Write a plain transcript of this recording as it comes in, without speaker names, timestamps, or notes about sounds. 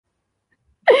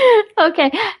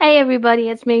Okay. Hey, everybody.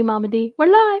 It's me, Mama D. We're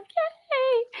live.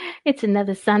 Yay! It's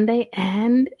another Sunday,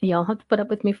 and y'all have to put up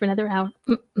with me for another hour.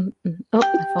 Oh,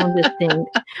 my phone just dinged.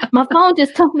 My phone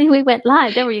just told me we went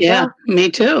live. There you Yeah, go.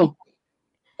 me too.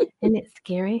 Isn't it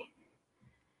scary?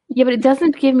 Yeah, but it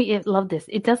doesn't give me. Love this.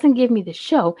 It doesn't give me the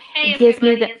show. Hey, It gives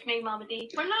me everybody, the. it's me, Mama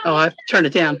D. We're live. Oh, I've turned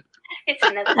it down. It's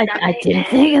another I Sunday. didn't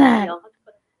think of that.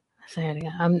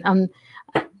 Sorry, I'm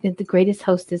the greatest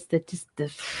hostess that just.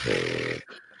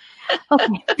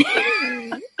 Okay.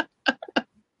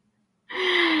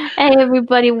 Hey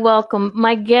everybody, welcome.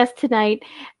 My guest tonight,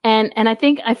 and I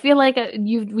feel like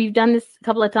we've done this a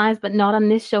couple of times, but not on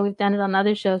this show. We've done it on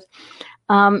other shows.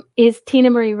 Is Tina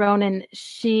Marie Ronan?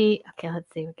 She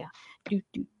let's see. We go.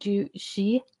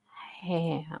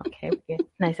 Okay.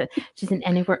 Nice. She's an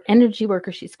energy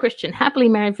worker. She's Christian, happily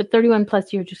married for 31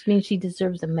 plus years, which means she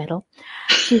deserves a medal.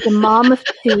 She's a mom of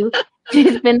two.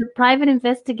 She's been a private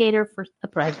investigator.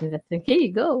 Here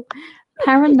you go.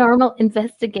 Paranormal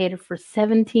investigator for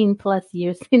 17 plus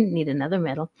years. Didn't need another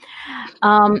medal.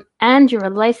 And you're a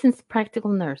licensed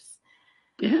practical nurse.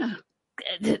 Yeah.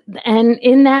 And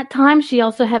in that time, she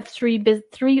also has three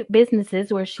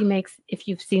businesses where she makes, if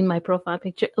you've seen my profile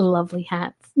picture, lovely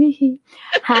hats,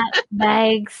 hats,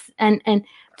 bags, and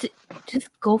just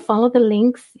go follow the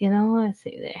links. I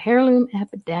say the Heirloom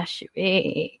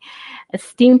Haberdashery,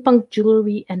 steampunk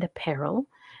jewelry and apparel.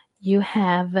 You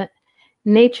have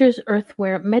Nature's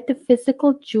Earthware,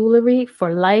 metaphysical jewelry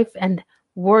for life and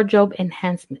wardrobe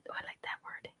enhancement. Oh, I like that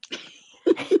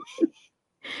word.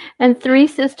 And Three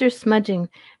Sisters Smudging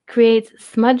creates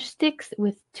smudge sticks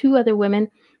with two other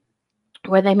women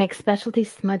where they make specialty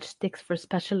smudge sticks for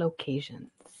special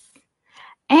occasions.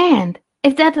 And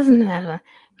if that doesn't matter,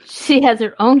 she has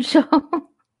her own show.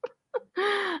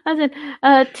 I said,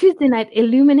 Tuesday night,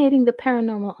 Illuminating the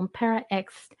Paranormal on Para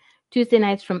X, Tuesday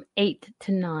nights from 8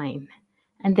 to 9.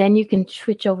 And then you can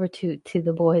switch over to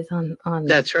the boys on.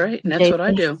 That's right. And that's what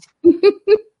I do.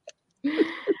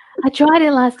 I tried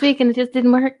it last week and it just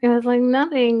didn't work. It was like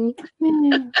nothing.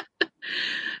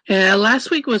 Yeah,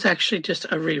 last week was actually just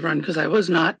a rerun because I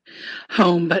was not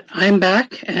home, but I'm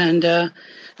back. And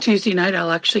Tuesday night,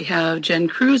 I'll actually have Jen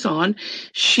Cruz on.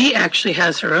 She actually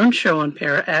has her own show on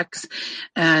Para X,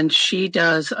 and she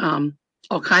does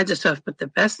all kinds of stuff. But the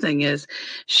best thing is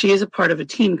she is a part of a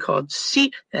team called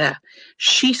She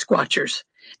Squatchers,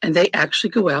 and they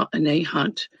actually go out and they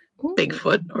hunt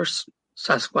Bigfoot or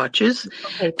Sasquatches,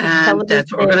 and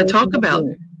that's what we're going to talk about.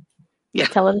 Yeah.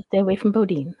 Tell her to stay away from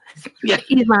Bodine. Yeah.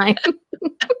 He's mine.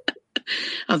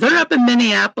 They're up in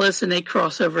Minneapolis and they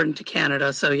cross over into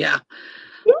Canada. So yeah.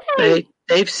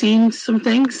 They've seen some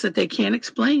things that they can't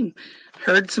explain.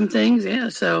 Heard some things. Yeah.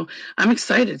 So I'm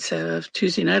excited. So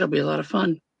Tuesday night will be a lot of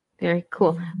fun. Very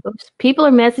cool. Oops. People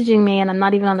are messaging me and I'm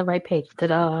not even on the right page.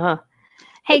 Ta-da.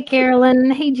 Hey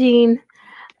Carolyn. Hey Jean.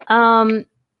 So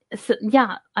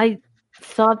yeah, I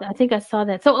think I saw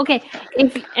that. So, okay,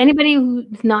 if anybody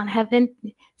who's not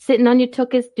sitting on your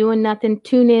tuchus doing nothing,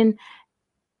 tune in.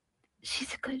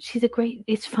 She's a great,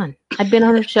 it's fun. I've been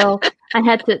on her show. I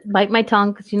had to bite my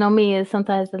tongue because you know me is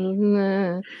sometimes,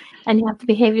 and you have to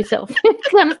behave yourself.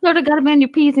 Kind of sort of got to be on your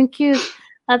P's and Q's.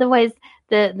 Otherwise,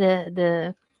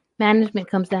 the management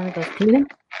comes down and goes, Tina,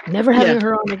 never having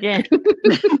her on again.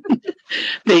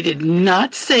 They did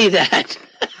not say that.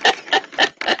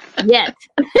 Yet.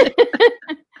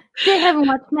 They haven't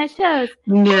watched my shows.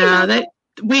 No,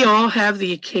 we all have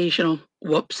the occasional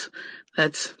whoops.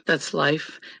 That's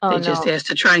life. They just asked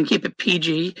to try and keep it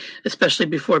PG, especially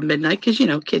before midnight, because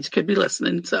kids could be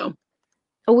listening. So,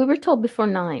 we were told before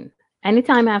 9.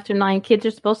 Anytime after 9, kids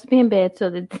are supposed to be in bed, so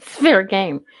that it's fair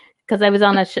game. Because I was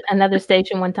on another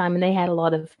station one time, and they had a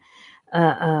lot of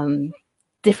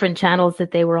different channels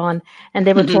that they were on, and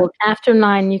they were told after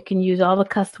 9 you can use all the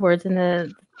cuss words and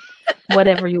the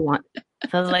whatever you want.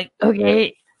 So I was like,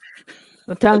 okay,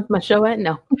 what time's my show at?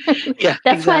 No. Yeah,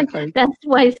 that's why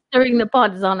Stirring the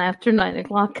Pot is on after 9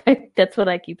 o'clock. That's what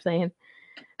I keep saying.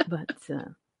 But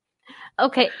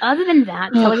okay, other than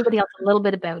that, tell everybody else a little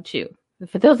bit about you.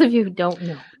 For those of you who don't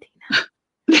know,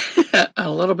 Tina.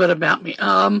 A little bit about me.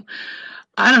 I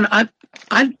don't know.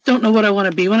 I don't know what I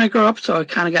want to be when I grow up, so I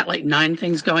kind of got like 9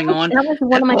 things going on that was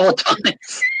one at of my all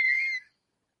times.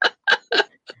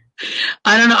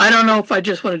 I don't know if I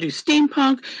just want to do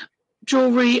steampunk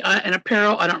jewelry and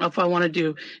apparel. I don't know if I want to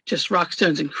do just rock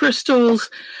stones and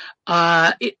crystals.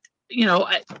 I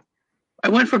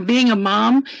went from being a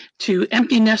mom to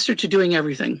empty nester to doing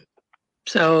everything.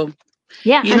 So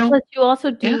yeah, and plus you also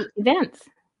do events.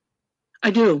 I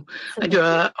do. So I do.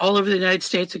 All over the United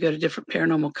States, I go to different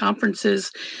paranormal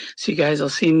conferences. So you guys will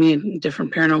see me in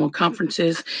different paranormal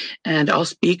conferences, and I'll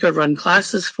speak or run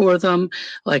classes for them,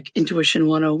 like Intuition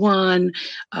 101,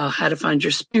 how to find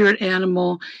your spirit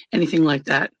animal, anything like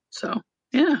that. So,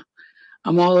 yeah,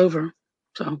 I'm all over.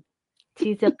 So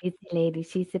she's a busy lady.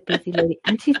 She's a busy lady.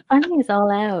 And she's funny as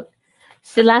all out.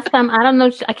 So last time, I don't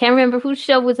know, I can't remember whose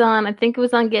show was on. I think it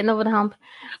was on Getting Over the Hump.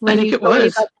 I think you it told me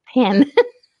was. about the pen.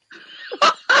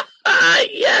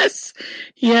 Yes.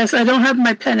 Yes. I don't have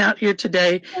my pen out here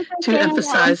today to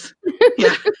emphasize.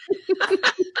 Yeah.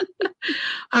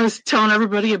 I was telling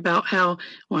everybody about how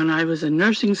when I was in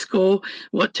nursing school,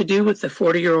 what to do with the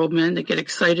 40-year-old men that get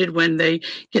excited when they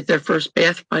get their first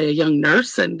bath by a young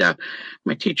nurse. And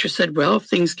my teacher said, well, if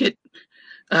things get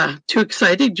too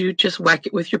excited, you just whack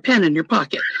it with your pen in your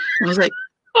pocket. And I was like,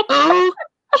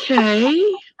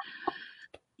 okay.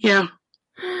 Yeah.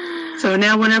 So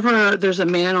now whenever there's a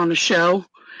man on a show,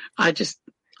 I just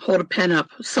hold a pen up.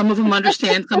 Some of them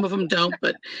understand, some of them don't,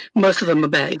 but most of them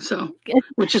obey. So,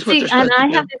 which is what they're supposed to do.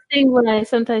 And I have this thing when I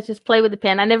sometimes just play with the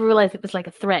pen. I never realized it was like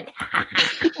a threat.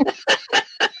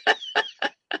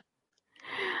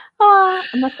 Oh,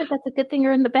 I'm not sure if that's a good thing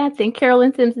or a bad thing.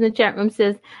 Carolyn Sims in the chat room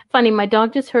says, funny, my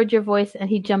dog just heard your voice and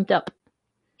he jumped up.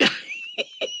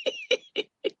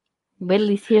 But at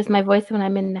least hears my voice when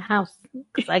I'm in the house.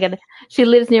 She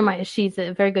lives near she's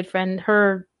a very good friend.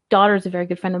 Her daughter is a very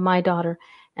good friend of my daughter,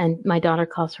 and my daughter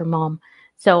calls her mom.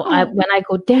 So when I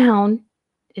go down,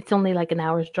 it's only like an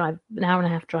hour and a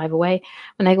half drive away.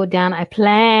 When I go down, I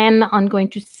plan on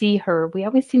going to see her. We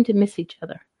always seem to miss each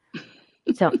other.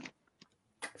 So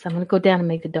I'm going to go down and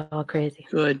make the dog crazy.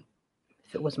 Good.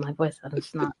 If it was my voice,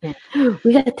 it's not. Man.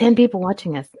 We got 10 people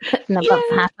watching us. And about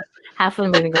half of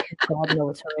them are going to go, God, no,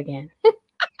 it's her again.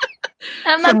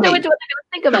 I'm not sure which one I'm going to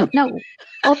think about. No,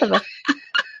 both of us.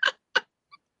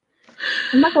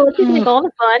 I'm not going to let you take all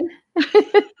the fun.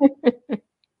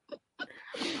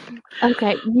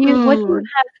 Okay, what do you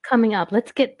have coming up?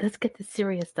 Let's get the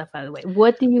serious stuff out of the way.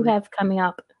 What do you have coming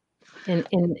up in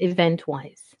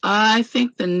event-wise? I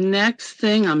think the next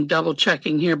thing, I'm double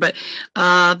checking here, but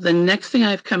the next thing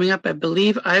I have coming up, I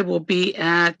believe I will be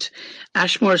at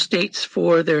Ashmore Estates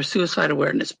for their suicide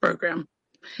awareness program.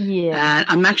 Yeah. And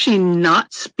I'm actually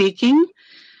not speaking.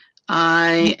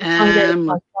 I am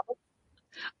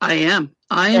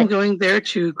going there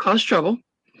to cause trouble,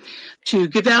 to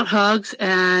give out hugs,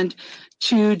 and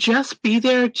to just be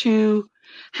there to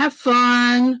have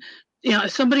fun. You know,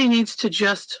 if somebody needs to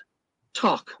just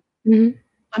talk,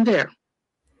 I'm there.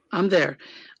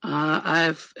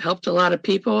 I've helped a lot of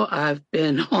people. I've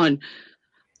been on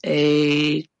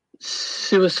a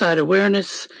suicide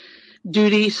awareness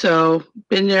duty, so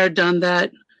been there, done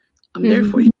that. I'm there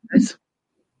for you guys.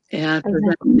 And if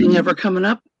there's anything ever coming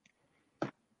up,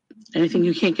 anything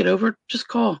you can't get over, just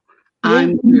call. Yeah.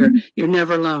 I'm here. You're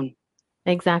never alone.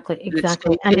 Exactly.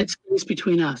 And it stays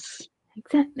between us.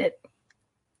 Exactly.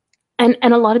 And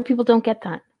a lot of people don't get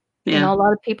that. Yeah. You know, a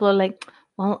lot of people are like,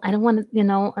 well, I don't want to, I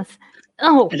don't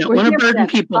want to burden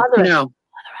people. Bother us.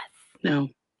 No.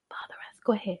 Bother us.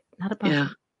 Go ahead. Not a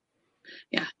problem.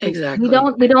 Yeah, exactly.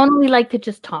 We don't only like to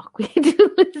just talk. We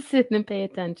do listen and pay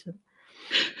attention.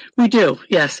 We do,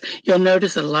 yes. You'll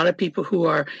notice that a lot of people who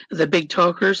are the big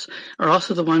talkers are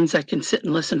also the ones that can sit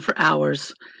and listen for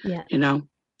hours. Yeah. You know,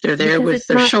 they're there with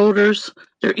their shoulders,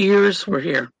 their ears. We're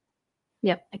here.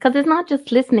 Yeah, because it's not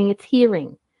just listening; it's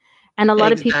hearing. And a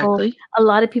lot of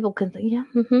people can say, yeah,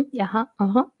 And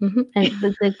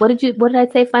what did I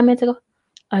say 5 minutes ago?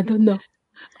 I don't know.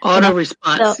 Auto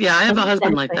response. So, I have a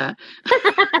husband like that.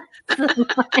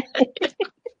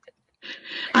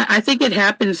 I think it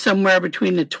happens somewhere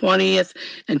between the 20th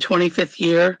and 25th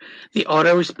year. The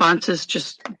auto responses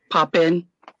just pop in,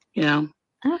 you know.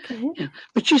 Okay. Yeah.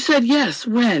 But you said yes.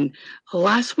 When?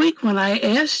 Last week when I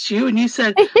asked you and you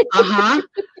said,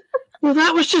 Well,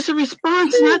 that was just a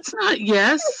response. That's not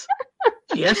yes.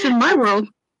 Yes in my world.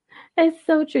 It's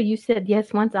so true. You said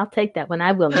yes once. I'll take that one.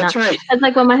 I will. That's right. It's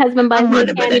like when my husband buys me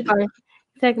a candy bar.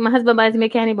 It's like my husband buys me a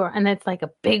candy bar, and it's like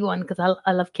a big one because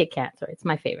I love Kit Kats. It's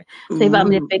my favorite. So he bought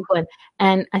me a big one,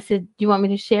 and I said, "Do you want me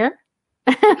to share?"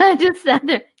 I just sat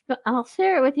there. I'll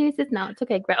share it with you. He says, "No, it's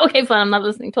okay, great. Okay, fine. I'm not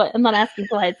listening to it. I'm not asking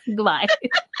twice. Goodbye."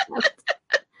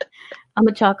 I'm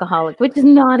a chocoholic, which is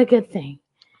not a good thing.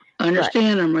 I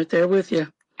understand. I'm right there with you.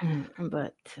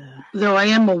 But though I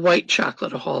am a white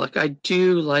chocolate-aholic, I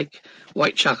do like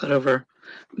white chocolate over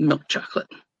milk chocolate.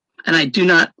 And I do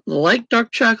not like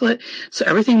dark chocolate. So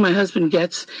everything my husband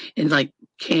gets in like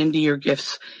candy or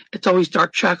gifts, it's always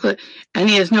dark chocolate. And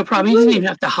he has no problem. He doesn't even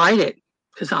have to hide it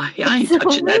because I ain't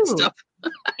touching that stuff.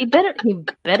 He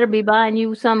better be buying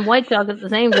you some white chocolate at the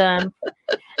same time.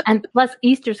 And plus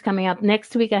Easter's coming up.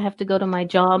 Next week I have to go to my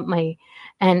job,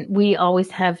 and we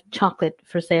always have chocolate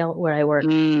for sale where I work.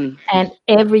 Mm. And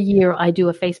every year I do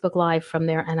a Facebook Live from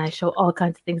there and I show all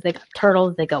kinds of things. They got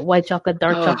turtles, they got white chocolate,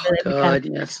 dark chocolate, every kind.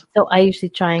 Yes. So I usually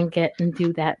try and get and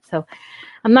do that. So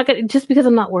I'm not gonna, just because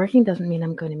I'm not working doesn't mean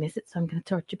I'm going to miss it. So I'm going to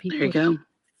torture people. There you go.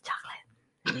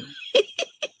 Chocolate.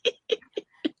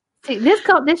 See, this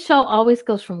show always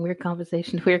goes from weird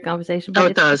conversation to weird conversation.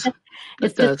 But it does.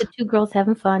 It's just the two girls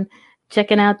having fun,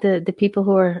 checking out the people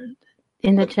who are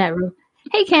in the chat room.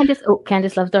 Hey, Candace. Oh,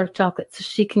 Candace loves dark chocolate, so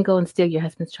she can go and steal your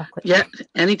husband's chocolate. Yeah,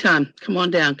 anytime. Come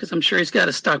on down, because I'm sure he's got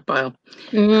a stockpile.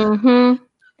 Mm-hmm.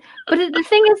 But the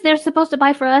thing is, they're supposed to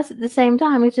buy for us at the same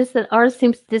time. It's just that ours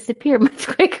seems to disappear much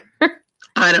quicker.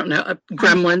 I don't know.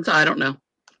 Gremlins, I don't know.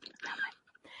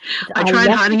 I tried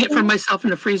hiding it from myself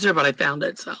in the freezer, but I found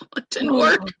it, so it didn't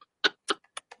work.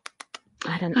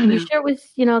 I don't know. You sure it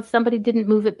was, somebody didn't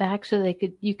move it back so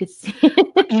you could see it?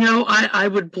 I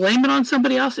would blame it on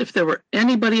somebody else if there were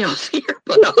anybody else here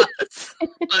but us.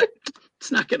 But it's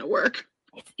not going to work.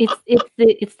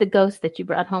 It's the ghost that you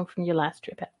brought home from your last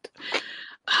trip out.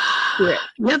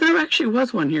 Yeah, there actually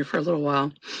was one here for a little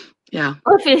while. Yeah.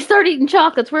 Well, if you start eating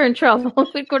chocolates, we're in trouble.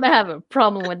 We're going to have a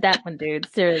problem with that one, dude.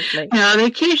 Seriously. Yeah,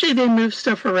 occasionally they move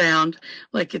stuff around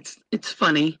like it's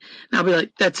funny. And I'll be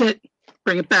like, that's it.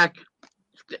 Bring it back.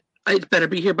 It better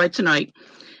be here by tonight.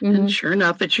 Mm-hmm. And sure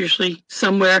enough, it's usually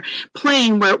somewhere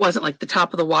plain where it wasn't like the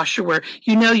top of the washer where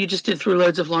you just did through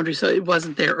loads of laundry, so it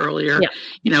wasn't there earlier.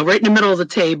 Yeah. Right in the middle of the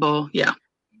table. Yeah.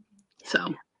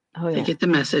 So they get the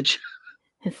message.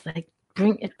 It's like,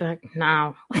 bring it back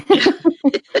now.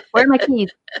 Where are my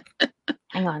keys?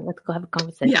 Hang on, let's go have a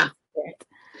conversation. Yeah.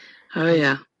 Oh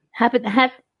yeah.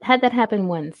 Had that happen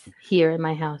once here in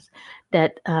my house,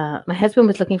 that my husband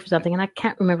was looking for something and I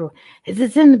can't remember. Is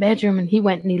this in the bedroom? And he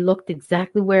went and he looked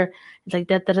exactly where. It's like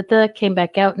that. Came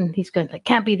back out and he's going like,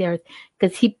 can't be there,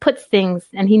 because he puts things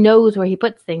and he knows where he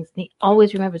puts things and he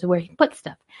always remembers where he puts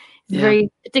stuff. It's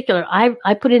very particular.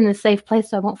 I put it in a safe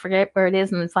place so I won't forget where it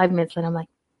is. And in 5 minutes later, I'm like,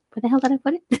 where the hell did I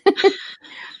put it?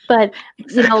 But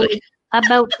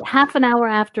about half an hour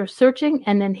after searching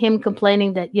and then him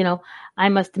complaining that, I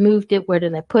must have moved it. Where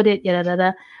did I put it? I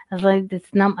was like,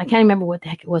 I can't remember what the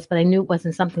heck it was, but I knew it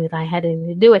wasn't something that I had anything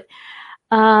to do with.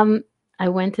 I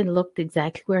went and looked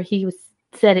exactly where he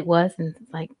said it was. And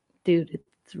it's like, dude,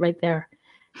 it's right there.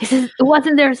 He says, it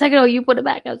wasn't there a second ago. You put it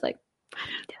back. I was like,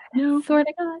 no, swear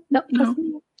to God. No.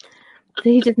 So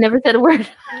he just never said a word.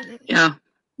 Yeah.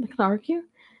 I can argue.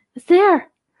 It's there.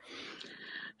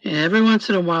 Yeah, every once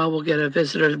in a while we'll get a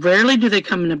visitor. Rarely do they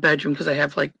come in the bedroom because I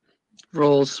have like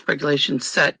rules, regulations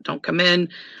set. Don't come in.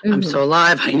 Mm-hmm. I'm so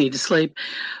alive. I need to sleep.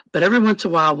 But every once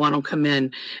in a while one will come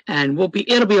in and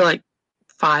it'll be like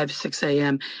 5, 6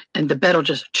 a.m. and the bed will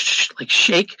just like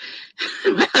shake.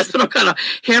 My husband will kind of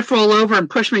hair roll over and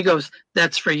push me. He goes,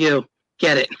 "That's for you.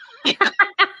 Get it."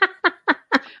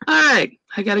 All right.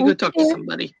 I got to go talk to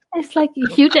somebody. It's like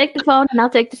you take the phone and I'll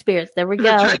take the spirits. There we go.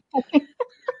 That's right.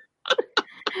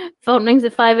 Phone rings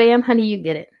at 5 a.m. Honey, you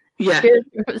get it. Yeah.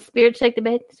 Spirit shake the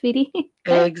bed, sweetie.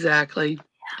 Exactly.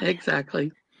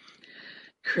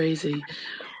 Crazy.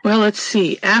 Well, let's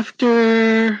see.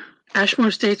 After Ashmore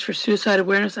Estates for Suicide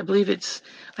Awareness, I believe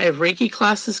I have Reiki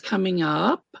classes coming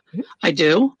up. Mm-hmm. I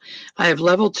do. I have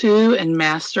level 2 and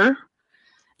master.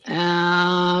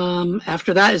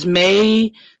 After that is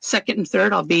May 2nd and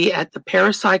 3rd. I'll be at the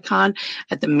Parapsychon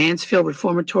at the Mansfield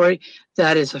Reformatory.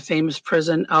 That is a famous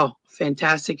prison. Oh,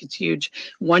 fantastic. It's huge.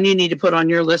 One you need to put on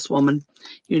your list, woman.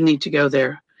 You need to go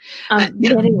there. I'm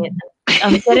getting it.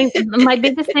 I'm getting my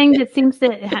biggest thing that seems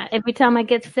to every time I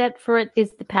get set for it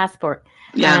is the passport.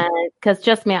 Yeah. Because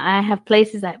trust me, I have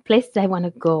places I want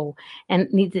to go, and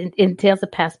it entails a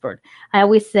passport. I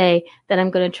always say that I'm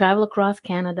going to travel across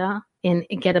Canada and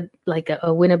get a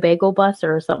Winnebago bus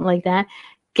or something like that.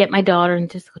 Get my daughter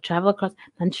and just go travel across.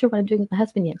 I'm not sure what I'm doing with my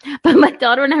husband yet, but my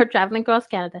daughter and I are traveling across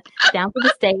Canada, down to the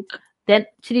States, then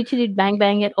chitty bang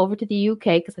bang it over to the UK,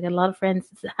 because I got a lot of friends.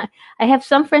 I have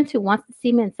some friends who want to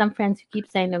see me and some friends who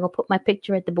keep saying they're going to put my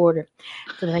picture at the border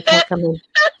so that I can't come in.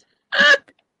 I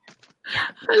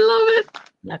love it.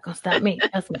 Not going to stop me.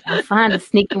 I'll find a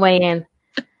sneaky way in.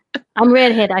 I'm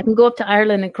redhead. I can go up to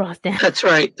Ireland and cross down. That's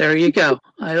right. There you go.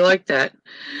 I like that.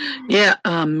 Yeah.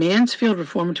 Mansfield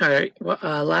Reformatory.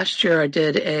 Last year I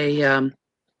did a,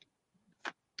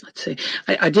 let's see,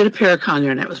 I did a Paracon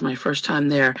there, and that was my first time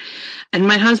there. And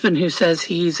my husband, who says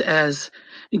he's as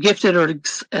gifted or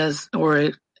as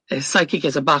psychic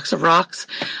as a box of rocks,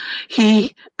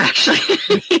 he actually,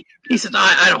 he said,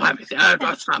 I don't have anything.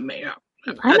 That's not me.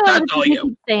 I know That's all everybody you.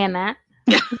 keeps saying that.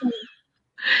 Yeah.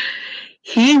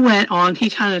 He went on, he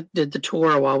kind of did the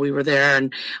tour while we were there,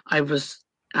 and I was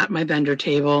at my vendor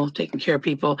table taking care of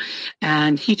people,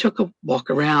 and he took a walk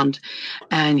around,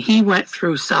 and he went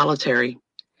through solitary,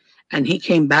 and he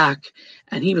came back,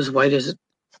 and he was white as a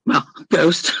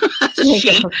ghost, as a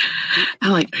sheet.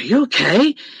 I'm like, are you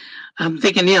okay? I'm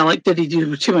thinking, like, did he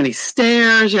do too many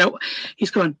stairs? He's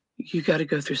going, you got to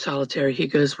go through solitary. He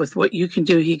goes, with what you can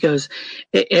do, he goes,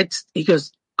 he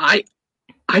goes, I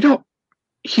don't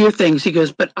hear things. He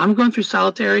goes, but I'm going through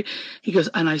solitary. He goes,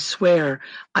 and I swear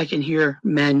I can hear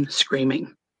men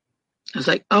screaming. I was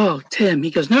like, oh, Tim.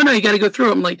 He goes, no, you got to go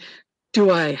through. I'm like,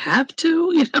 do I have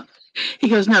to? He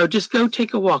goes, no, just go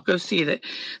take a walk, go see it.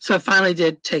 So I finally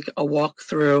did take a walk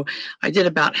through. I did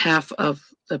about half of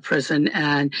the prison,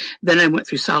 and then I went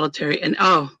through solitary, and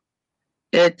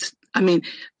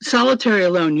solitary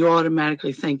alone, you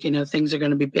automatically think, things are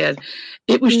going to be bad.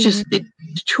 It was just, it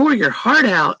tore your heart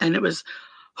out, and it was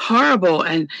horrible.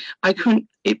 And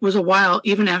it was a while,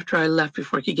 even after I left,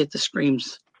 before I could get the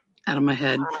screams out of my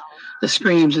head. Wow. The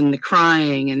screams and the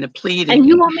crying and the pleading. And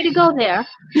you want me to go there?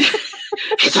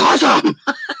 It's awesome.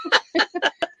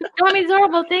 Tell me these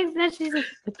horrible things. Then she's like,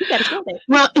 but you got to go there.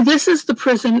 Well, this is the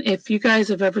prison. If you guys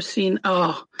have ever seen,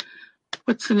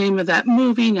 what's the name of that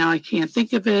movie? Now I can't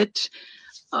think of it.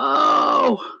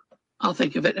 Oh, I'll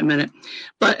think of it in a minute.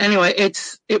 But anyway,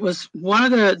 it was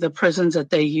one of the prisons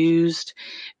that they used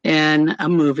in a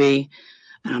movie.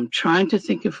 And I'm trying to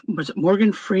think of, was it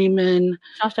Morgan Freeman?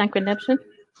 Shawshank Redemption?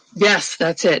 Yes,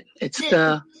 that's it.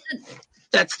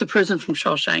 That's the prison from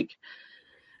Shawshank.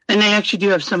 And they actually do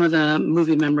have some of the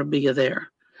movie memorabilia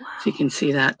there. Wow. So you can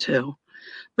see that too.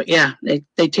 But yeah,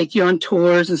 they take you on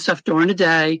tours and stuff during the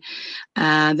day.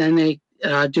 And then they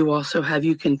do also have,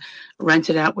 you can rent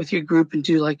it out with your group and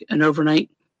do like an overnight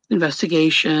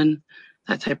investigation,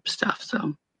 that type of stuff.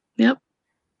 So, yep.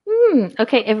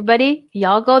 Okay, everybody,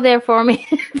 y'all go there for me.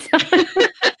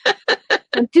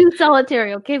 Do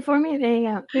solitary, okay, for me? There you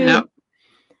go. Yep.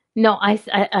 No,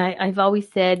 I've always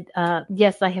said,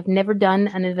 yes, I have never done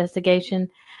an investigation.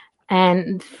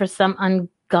 And for some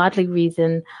ungodly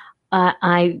reason,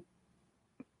 the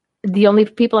only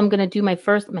people I'm going to do my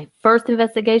first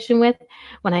investigation with,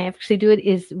 when I actually do it,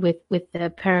 is with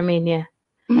the Paranormal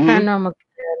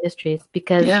Mysteries,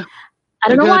 because I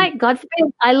don't know why. God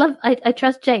forbid. I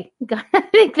trust Jay. I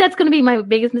think that's going to be my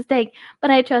biggest mistake,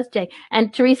 but I trust Jay.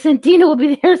 And Teresa and Tina will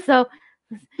be there, so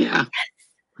yeah,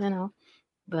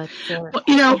 But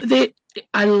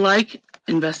I like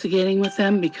investigating with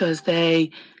them because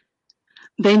they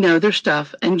know their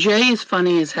stuff. And Jay is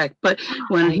funny as heck, but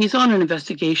when he's on an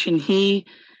investigation, he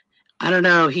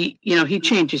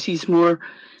changes. He's more,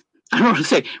 I don't want to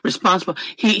say responsible.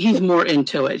 He's more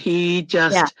into it. He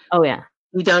just,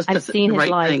 he does the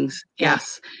right things. Yeah.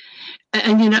 Yes.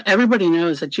 And everybody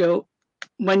knows that Joe,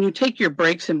 when you take your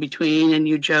breaks in between and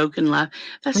you joke and laugh,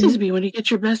 that seems to be when you get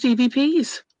your best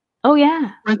EVPs. Oh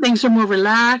yeah. When things are more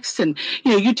relaxed, and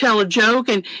you tell a joke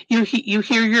and you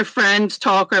hear your friends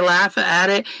talk or laugh at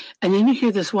it, and then you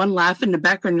hear this one laugh in the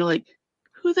background. You're like,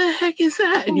 "Who the heck is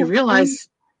that?" And you realize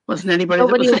wasn't anybody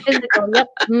that was there. Physical. Yep.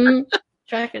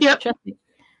 Track it. Yep. Trust me.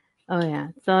 Oh yeah.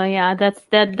 So yeah,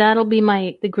 that'll be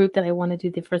the group that I want to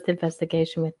do the first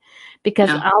investigation with,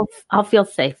 because I'll feel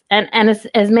safe. And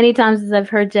as many times as I've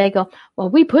heard Jay go,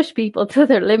 well, we push people to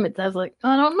their limits. I was like,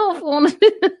 I don't know if I want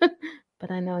to. But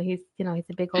I know he's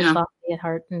a big old softy at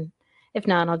heart, and if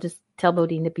not, I'll just tell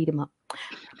Bodine to beat him up.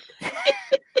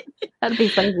 That'd be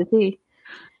funny to see.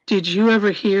 Did you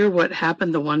ever hear what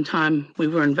happened the one time we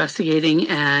were investigating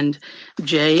and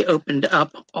Jay opened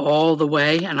up all the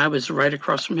way and I was right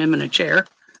across from him in a chair?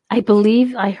 I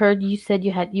believe I heard you said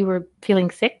you were feeling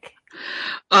sick.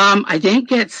 I didn't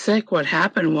get sick. What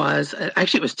happened was,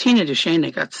 actually it was Tina Duchesne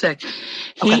that got sick.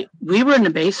 We were in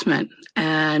the basement,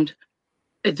 and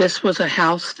this was a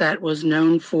house that was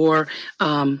known for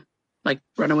like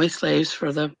runaway slaves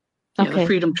for the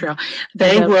Freedom Trail.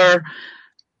 They were,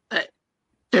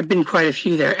 there'd been quite a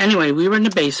few there. Anyway, we were in the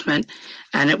basement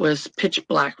and it was pitch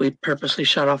black. We purposely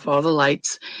shut off all the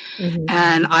lights. Mm-hmm.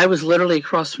 And I was literally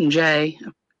across from Jay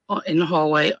in the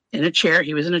hallway in a chair.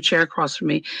 He was in a chair across from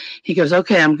me. He goes,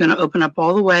 okay, I'm going to open up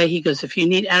all the way. He goes, if you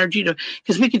need energy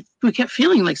because we kept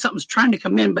feeling like something's trying to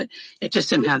come in, but it just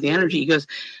didn't have the energy. He goes,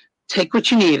 take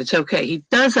what you need. It's okay. He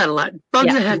does that a lot.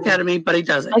 Bugs the heck out of me, but he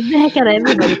does it. Bugs the heck out of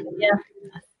everybody. Yeah.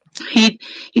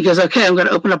 He goes, okay, I'm going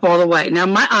to open up all the way. Now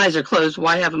my eyes are closed.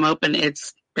 Why have them open?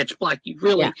 It's pitch black. You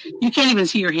can't even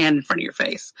see your hand in front of your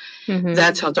face. Mm-hmm.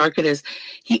 That's how dark it is.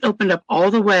 He opened up all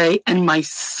the way and my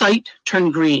sight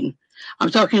turned green. I'm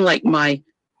talking like my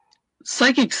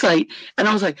psychic site, and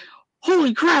I was like,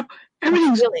 holy crap,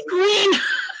 everything's green.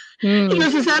 He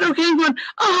goes, is that okay? I'm going,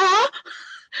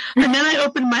 and then I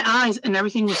opened my eyes and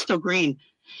everything was still green.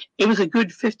 It was a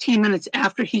good 15 minutes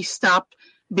after he stopped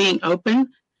being open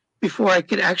before I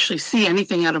could actually see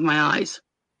anything out of my eyes.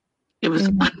 It was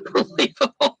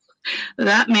unbelievable.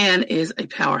 That man is a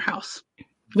powerhouse.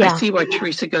 Yeah. I see why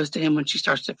Teresa goes to him when she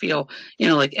starts to feel,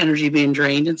 like energy being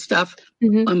drained and stuff.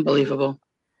 Unbelievable.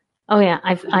 Oh yeah,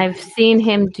 I've seen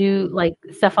him do like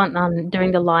stuff on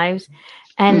during the lives,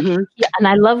 and and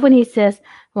I love when he says,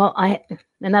 "Well,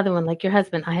 another one like your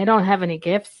husband. I don't have any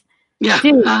gifts." Yeah,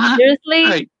 dude, seriously.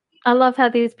 Right. I love how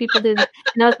these people do this.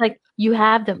 And I was like, you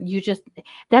have them. You just.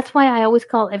 That's why I always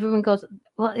call everyone goes,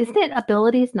 well, isn't it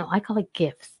abilities? No, I call it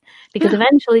gifts. Because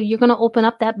eventually you're going to open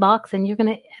up that box and you're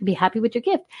going to be happy with your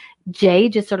gift. Jay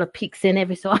just sort of peeks in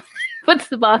every so often, puts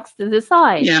the box to the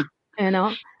side. Yeah.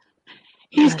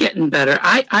 He's getting better.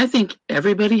 I think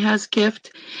everybody has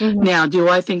gift. Now, do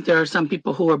I think there are some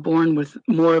people who are born with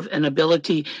more of an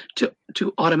ability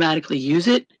to automatically use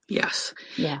it? Yes.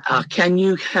 Yeah. Can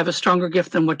you have a stronger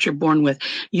gift than what you're born with?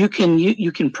 You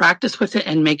can practice with it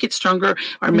and make it stronger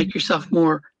or make yourself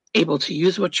more able to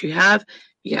use what you have.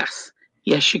 Yes.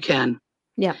 Yes, you can.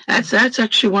 Yeah. That's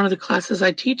actually one of the classes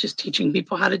I teach, is teaching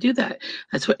people how to do that.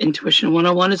 That's what Intuition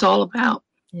 101 is all about.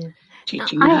 Yeah.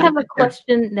 I have a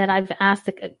question that I've asked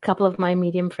a couple of my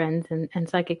medium friends and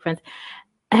psychic friends.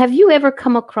 Have you ever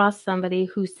come across somebody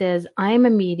who says, I'm a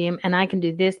medium and I can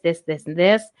do this, this, this, and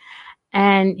this,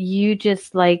 and you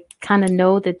just like kind of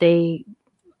know that they,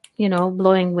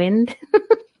 blowing wind?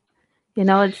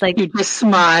 It's like you just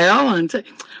smile and say,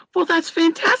 well, that's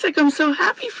fantastic. I'm so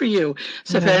happy for you.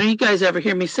 So if any of you guys ever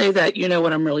hear me say that, you know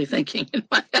what I'm really thinking in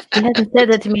my head. You haven't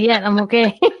said that to me yet. I'm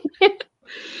okay.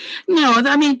 No,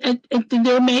 I mean,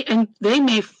 and they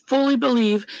may fully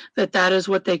believe that is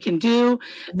what they can do.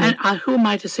 And who am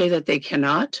I to say that they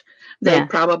cannot? They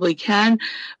probably can,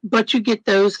 but you get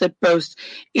those that boast.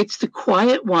 It's the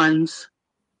quiet ones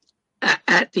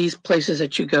at these places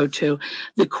that you go to,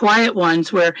 the quiet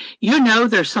ones where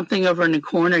there's something over in the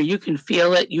corner, you can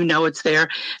feel it, it's there,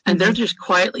 and they're just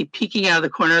quietly peeking out of the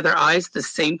corner of their eyes, the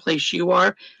same place you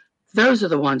are. Those are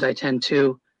the ones I tend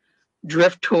to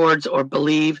drift towards or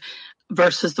believe,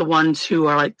 versus the ones who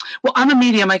are like, well, I'm a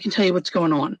medium, I can tell you what's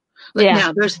going on.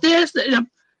 Now there's this,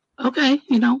 okay,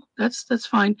 that's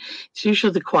fine. It's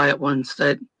usually the quiet ones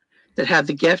that have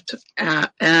the gift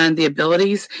and the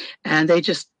abilities, and they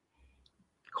just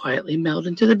quietly meld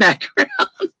into the background.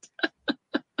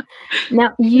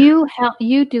 Now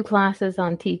you do classes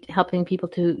on helping people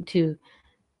to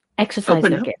exercise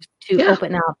their gifts, to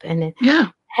open up, and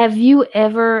then have you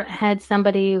ever had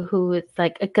somebody who is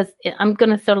like, because I'm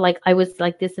gonna sort of like I was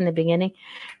like this in the beginning,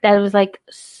 that was like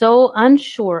so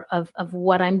unsure of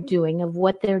what I'm doing, of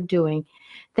what they're doing,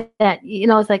 that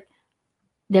it's like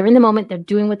they're in the moment, they're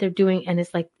doing what they're doing, and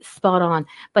it's like spot on.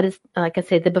 But it's like I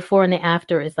said, the before and the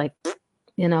after is like,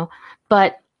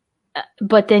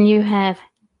 but then you have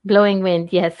blowing wind.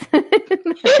 Yes.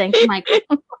 Thanks, Michael.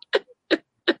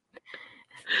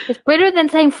 It's better than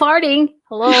saying farting.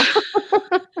 Hello.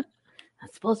 I'm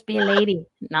supposed to be a lady,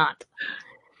 not.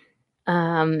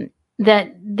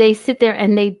 That they sit there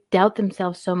and they doubt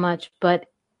themselves so much, but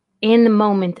in the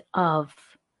moment of,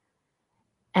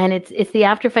 and it's the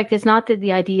after effect. It's not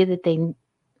the idea that they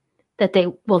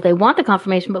want the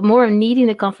confirmation, but more of needing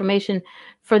the confirmation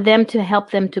for them to help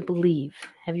them to believe.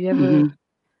 Have you ever?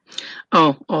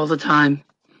 Oh, all the time.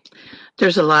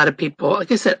 There's a lot of people.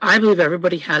 Like I said, I believe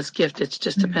everybody has gift. It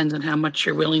just depends on how much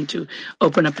you're willing to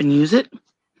open up and use it.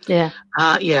 Yeah.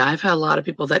 I've had a lot of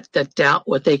people that doubt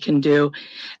what they can do,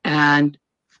 and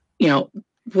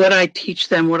what I teach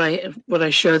them, what I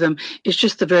show them is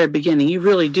just the very beginning. You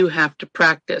really do have to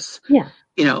practice. Yeah.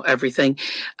 Everything.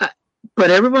 But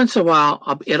every once in a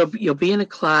while, you'll be in a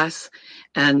class,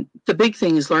 and the big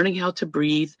thing is learning how to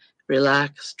breathe,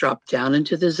 relax, drop down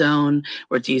into the zone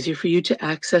where it's easier for you to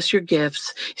access your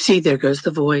gifts. See, there goes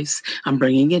the voice. I'm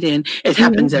bringing it in. It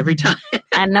happens every time.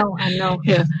 I know.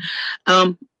 Yeah.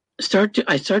 I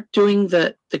start doing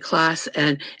the class,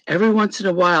 and every once in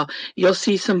a while you'll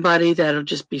see somebody that'll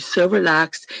just be so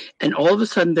relaxed, and all of a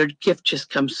sudden their gift just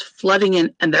comes flooding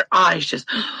in, and their eyes just,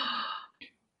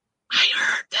 I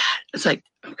heard that. It's like,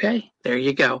 okay, there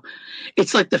you go.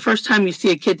 It's like the first time you see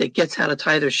a kid that gets how to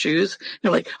tie their shoes.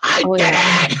 You're like, I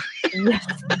get it.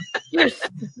 Yes.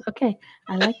 Okay,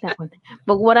 I like that one.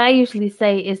 But what I usually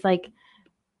say is like,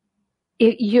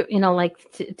 like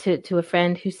to a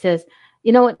friend who says,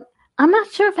 you know what, I'm not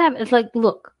sure if I have. It's like,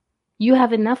 look, you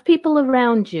have enough people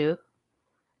around you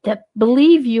that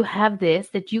believe you have this,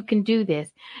 that you can do this.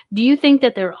 Do you think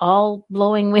that they're all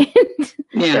blowing wind?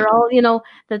 Yeah. They're all,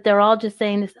 that they're all just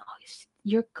saying this, oh,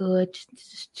 you're good.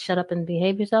 Just shut up and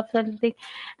behave yourself, sort of thing.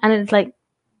 And it's like,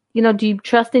 do you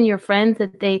trust in your friends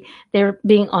that they're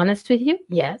being honest with you?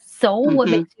 Yes. So what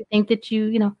makes you think that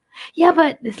yeah,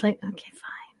 but it's like, okay,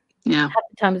 fine. Yeah. Half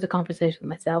the time it's a conversation with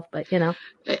myself, but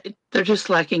They're just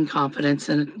lacking confidence,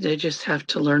 and they just have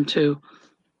to learn to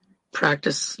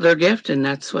practice their gift, and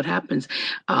that's what happens.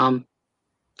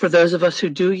 For those of us who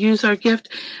do use our gift,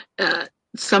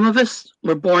 some of us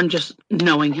were born just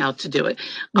knowing how to do it.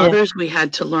 Yeah. Others we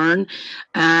had to learn,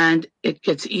 and it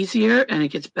gets easier and it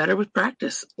gets better with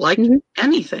practice. Like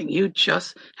anything, you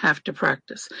just have to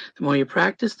practice. The more you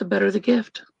practice, the better the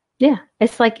gift. Yeah,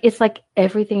 it's like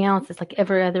everything else. It's like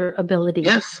every other ability.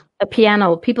 Yes. A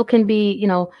piano, people can be,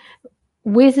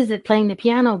 whizzes at playing the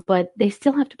piano, but they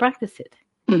still have to practice it.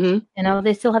 Mm-hmm.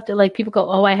 They still have to, like, people go,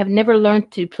 oh, I have never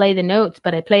learned to play the notes,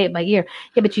 but I play it by ear.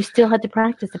 Yeah, but you still have to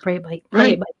practice to play it by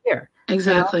ear.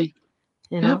 Exactly.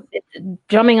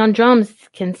 Drumming on drums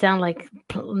can sound like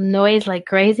noise like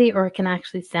crazy, or it can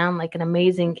actually sound like an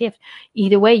amazing gift.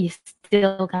 Either way, you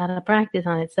still gotta practice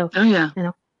on it. So,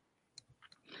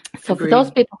 So Agreed. for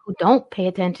those people who don't pay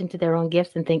attention to their own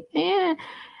gifts and think, you're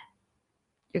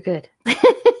good.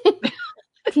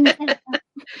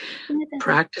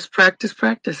 Practice.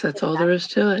 That's all there is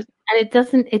to it. And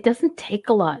it doesn't take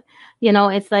a lot.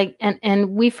 It's like, and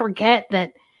we forget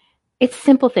that it's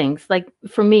simple things. Like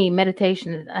for me,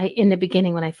 meditation, in the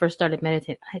beginning when I first started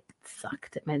meditating, I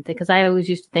sucked at meditating because I always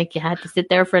used to think you had to sit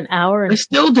there for an hour. I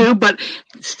still do, but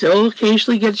still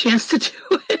occasionally get a chance to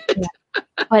do it. Yeah.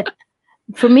 But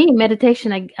for me,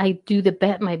 meditation, I do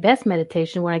my best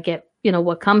meditation where I get,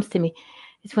 what comes to me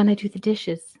is when I do the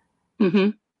dishes.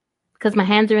 Mm-hmm. Because my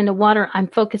hands are in the water, I'm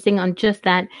focusing on just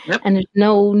that, Yep. and there's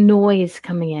no noise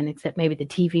coming in except maybe the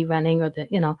TV running or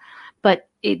but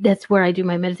that's where I do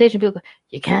my meditation. People go,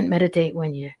 you can't meditate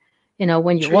when you're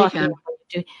walking.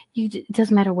 It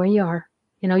doesn't matter where you are.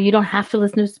 You don't have to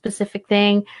listen to a specific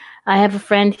thing. I have a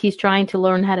friend, he's trying to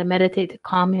learn how to meditate to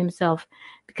calm himself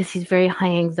because he's very high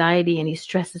anxiety and he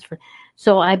stresses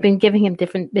so I've been giving him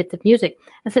different bits of music.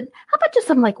 I said, how about just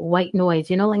some like white noise,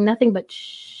 like nothing but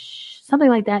something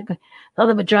like that. Oh,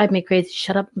 that would drive me crazy.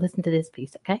 Shut up and listen to this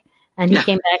piece, okay? And he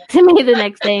came back to me the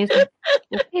next day and said,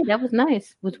 okay, that was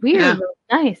nice. It was weird, but it was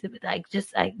nice. It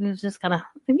was just kind of,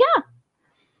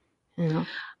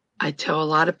 I tell a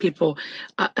lot of people,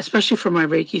 especially for my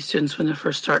Reiki students, when they're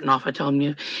first starting off, I tell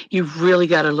them, you really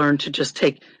got to learn to just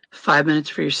take 5 minutes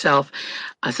for yourself.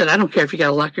 I said, I don't care if you got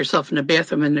to lock yourself in the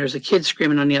bathroom and there's a kid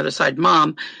screaming on the other side,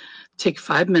 Mom, take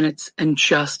 5 minutes and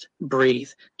just breathe.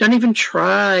 Don't even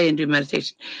try and do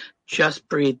meditation. Just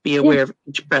breathe. Be aware of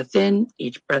each breath in,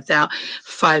 each breath out,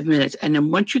 5 minutes. And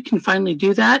then once you can finally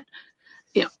do that,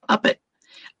 up it.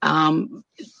 A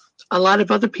lot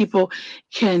of other people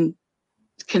can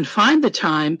find the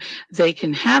time. They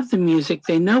can have the music.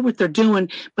 They know what they're doing,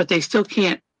 but they still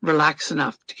can't relax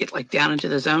enough to get like down into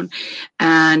the zone.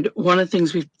 And one of the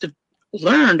things we've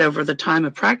learned over the time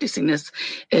of practicing this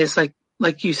is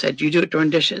like you said, you do it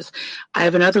during dishes. I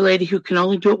have another lady who can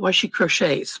only do it while she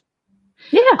crochets.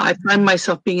 Yeah. I find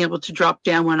myself being able to drop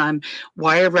down when I'm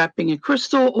wire wrapping a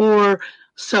crystal or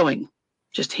sewing,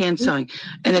 just hand sewing.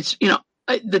 And it's,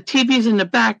 the TV's in the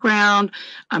background.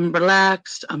 I'm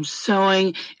relaxed. I'm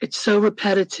sewing. It's so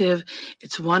repetitive.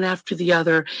 It's one after the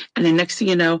other. And the next thing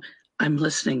you know, I'm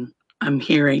listening. I'm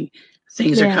hearing.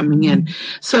 Things are coming in.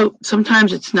 So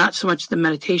sometimes it's not so much the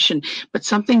meditation, but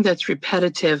something that's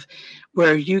repetitive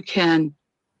where you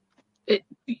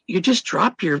just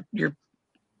drop your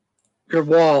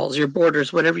walls, your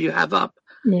borders, whatever you have up.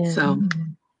 Yeah. So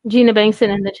Gina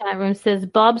Bankson in the chat room says,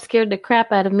 Bob scared the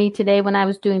crap out of me today when I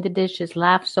was doing the dishes.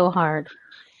 Laughed so hard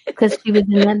because she was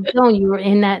in that zone. You were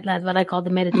in that's what I call the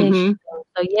meditation zone.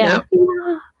 So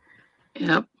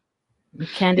Yep.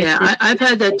 Candace, I've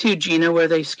had that too, Gina, where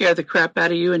they scare the crap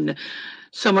out of you, and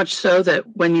so much so that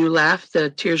when you laugh, the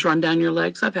tears run down your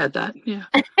legs. I've had that. Yeah.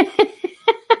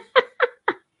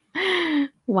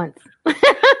 Once.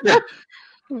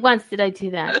 Once did I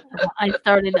do that. I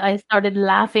started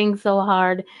laughing so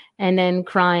hard and then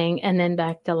crying and then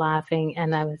back to laughing,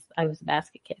 and I was a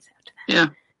basket case after that. Yeah.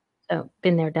 So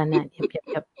been there, done that.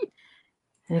 Yep.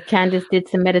 And Candace did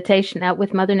some meditation out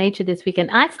with Mother Nature this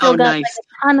weekend. I still got like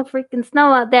a ton of freaking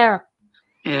snow out there.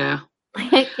 Yeah.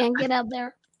 I can't get out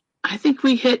there. I think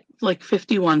we hit like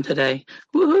 51 today.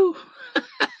 Woohoo!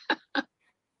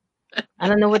 I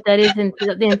don't know what that is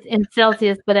in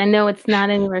Celsius, but I know it's not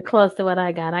anywhere close to what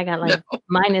I got. I got like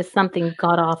minus something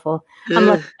god awful. I'm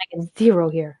like 0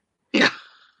 here. Yeah.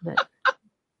 But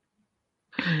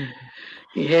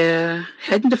Yeah,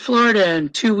 heading to Florida in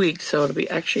 2 weeks, so it'll be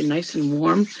actually nice and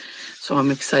warm. So I'm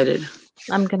excited.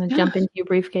 I'm gonna jump into your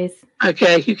briefcase.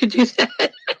 Okay, you can do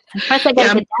that. First, I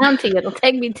gotta get down to you. It'll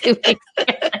take me 2 weeks.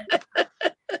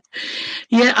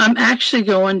 Yeah, I'm actually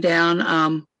going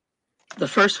down. The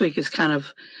first week is kind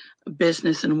of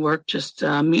business and work, just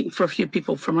meeting for a few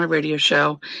people for my radio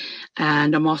show.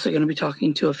 And I'm also going to be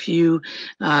talking to a few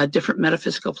different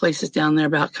metaphysical places down there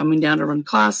about coming down to run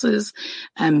classes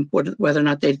and whether or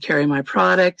not they'd carry my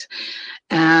product.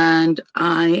 And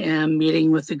I am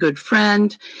meeting with a good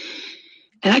friend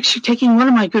and actually taking one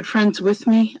of my good friends with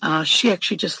me. She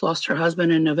actually just lost her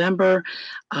husband in November.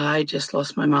 I just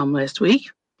lost my mom last week.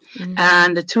 Mm-hmm.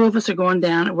 And the two of us are going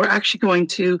down. We're actually going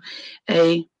to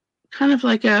a kind of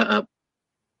like a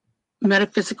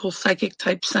metaphysical psychic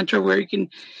type center where you can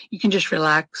just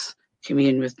relax,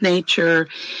 commune with nature.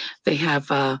 They have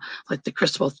like the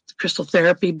crystal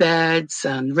therapy beds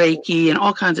and Reiki and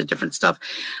all kinds of different stuff.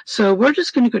 So we're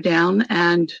just going to go down,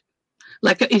 and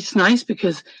like it's nice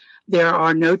because there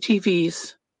are no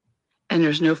TVs, and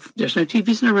there's no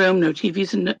TVs in the room, no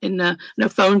TVs no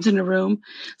phones in the room.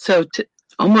 So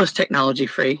almost technology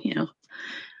free, you know.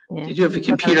 Yeah. You do have a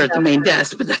computer at the main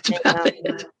desk, but that's about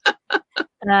it.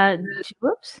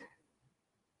 Whoops.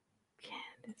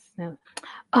 No.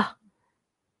 Oh,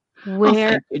 where?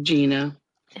 Thank you, Gina.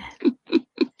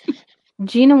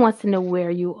 Gina wants to know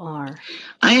where you are.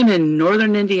 I am in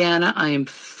northern Indiana. I am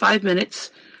 5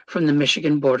 minutes from the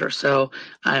Michigan border, so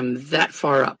I'm that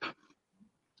far up.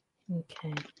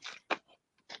 Okay.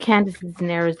 Candace is in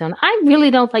Arizona. I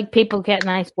really don't like people getting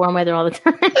nice warm weather all the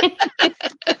time.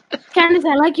 Candace,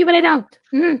 I like you, but I don't.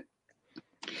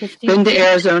 Been to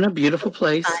Arizona, beautiful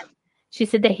place. She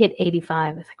said they hit 85.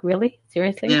 I was like, really?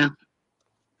 Seriously? Yeah.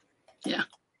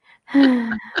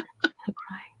 I'll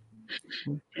cry.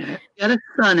 Yeah, got a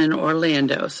son in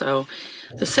Orlando, so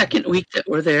the second week that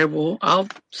we're there, I'll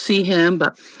see him.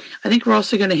 But I think we're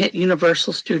also going to hit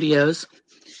Universal Studios,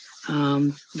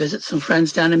 visit some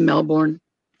friends down in Melbourne,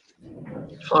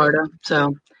 Florida.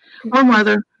 So warm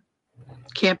weather,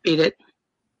 can't beat it.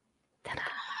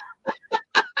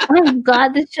 I've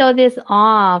got to show this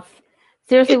off.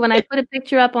 Seriously, when I put a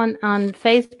picture up on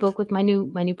Facebook with my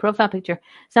new profile picture,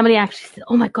 somebody actually said,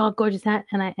 "Oh my God, gorgeous hat!"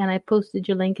 And I posted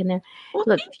your link in there. Well,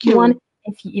 look, if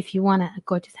you want a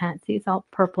gorgeous hat, see, it's all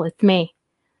purple. It's me.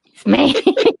 It's me.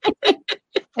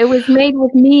 It was made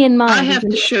with me in mind. I have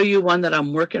to show you one that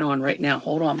I'm working on right now.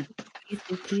 Hold on.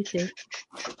 Please do.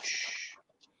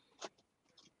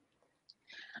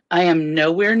 I am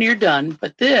nowhere near done,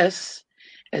 but this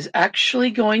is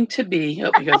actually going to be.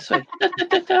 Oh, you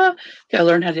gotta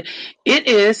learn how to. It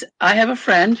is. I have a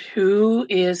friend who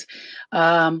is.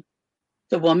 The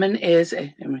woman is.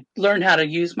 Learn how to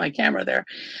use my camera there.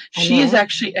 She is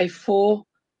actually a full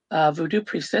voodoo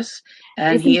priestess,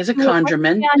 and he is a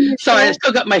conjurman. Sorry, I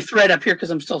still got my thread up here because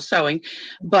I'm still sewing,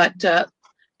 but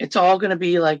it's all going to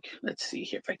be like. Let's see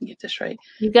here if I can get this right.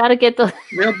 You got to get the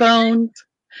real bones.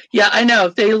 Yeah, I know.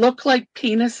 They look like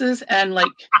penises and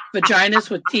like vaginas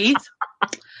with teeth.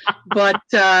 But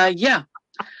yeah,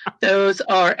 those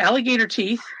are alligator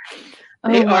teeth.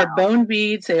 They are bone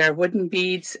beads. They are wooden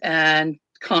beads and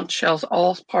conch shells,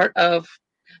 all part of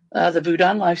the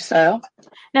Voodoo lifestyle.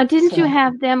 Now, didn't you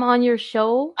have them on your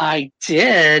show? I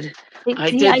did.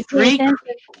 I did three.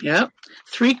 Yep.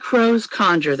 Three Crows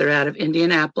Conjure. They're out of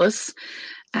Indianapolis.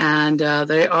 And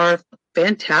they are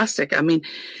fantastic. I mean,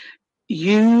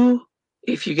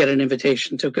 if you get an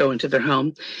invitation to go into their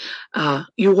home,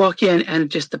 you walk in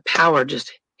and just the power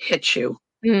just hits you.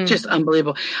 Just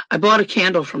unbelievable. I bought a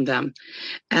candle from them.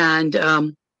 And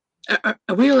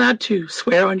are we allowed to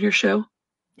swear on your show?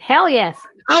 Hell yes.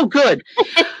 Oh, good.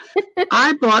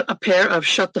 I bought a pair of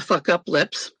Shut the Fuck Up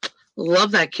lips.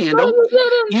 Love that candle.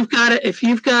 You've got it. If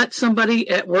you've got somebody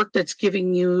at work that's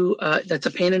giving you, that's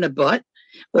a pain in the butt,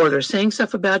 or they're saying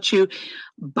stuff about you,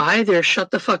 buy their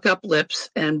Shut the Fuck Up lips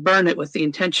and burn it with the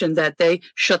intention that they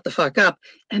shut the fuck up,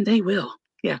 and they will.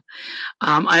 Yeah.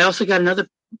 I also got another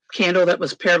candle that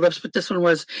was pear lips, but this one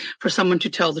was for someone to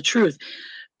tell the truth.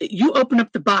 You open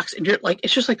up the box and you're like,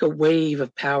 it's just like a wave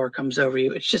of power comes over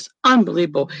you. It's just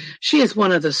unbelievable. She is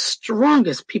one of the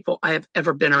strongest people I have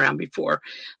ever been around before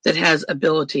that has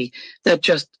ability that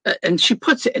just, and she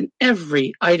puts it in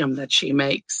every item that she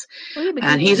makes.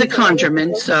 And he's a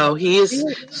conjurman, so he is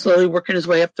slowly working his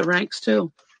way up the ranks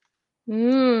too.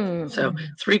 So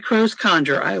Three Crows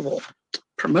Conjure, I will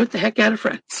promote the heck out of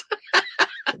friends.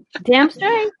 Damn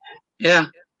straight. Yeah.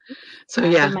 So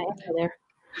yeah.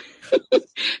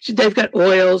 They've got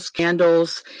oils,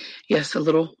 candles, yes, a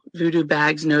little Voodoo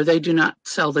bags. No, they do not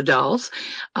sell the dolls.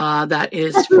 That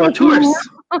is for tourists.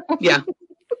 Yeah.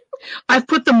 I've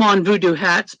put them on voodoo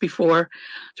hats before.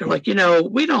 They're like,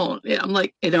 we don't. Yeah, I'm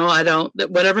like, I don't.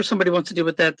 Whatever somebody wants to do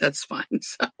with that, that's fine.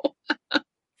 So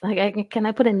Like, can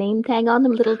I put a name tag on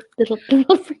them? Little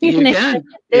for you name. can.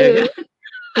 Yeah.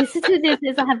 This is who this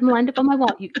is. I have them lined up on my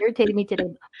wall. You irritated me today.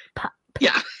 Pop.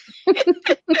 Yeah.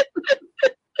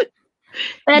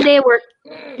 Bad day at work.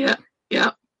 Yeah.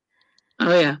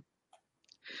 Oh yeah.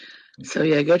 So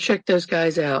yeah, go check those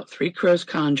guys out. Three Crows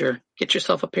Conjure. Get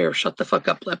yourself a pair of shut the fuck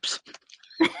up lips.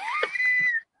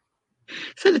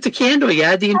 Said it's a candle. You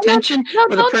add the intention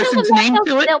or the person's name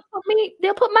to it.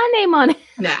 They'll put my name on it.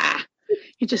 Nah.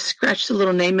 You just scratch the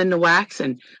little name in the wax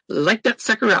and light that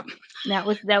sucker up. That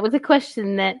was a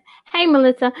question that. Hey,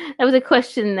 Melissa. That was a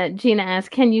question that Gina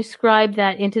asked. Can you scribe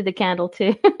that into the candle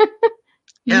too?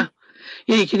 Yeah.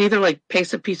 You can either like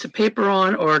paste a piece of paper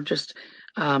on or just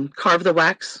carve the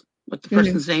wax with the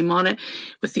person's name on it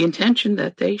with the intention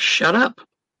that they shut up.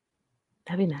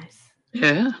 That'd be nice.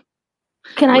 Yeah.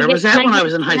 Where was that when I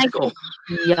was in high school?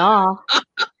 Yeah.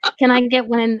 Can I get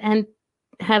one and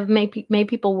have make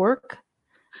people work?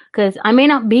 Because I may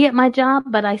not be at my job,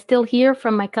 but I still hear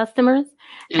from my customers,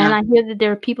 and I hear that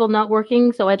there are people not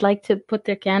working, so I'd like to put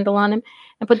their candle on them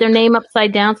and put their name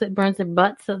upside down so it burns their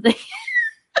butt. So they.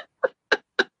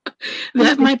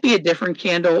 That might be a different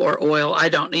candle or oil. I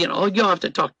don't. You'll have to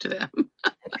talk to them.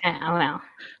 Okay. Oh well.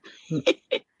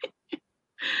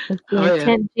 It's the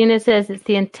intent. Gina says it's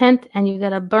the intent, and you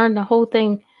got to burn the whole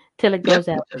thing till it goes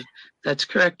out. That's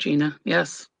correct, Gina.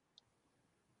 Yes.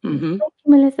 Mm-hmm.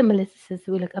 Melissa says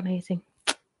we look amazing.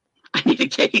 I need a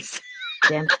case.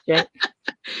 Damn straight.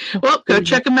 Well, go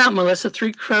check them out, Melissa.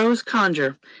 Three Crows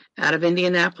Conjure out of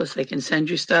Indianapolis. They can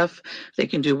send you stuff. They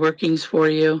can do workings for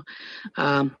you.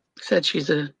 Said she's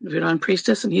a Voodoo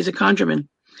priestess and he's a conjureman,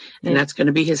 and that's going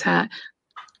to be his hat.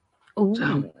 Ooh.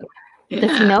 So, yeah.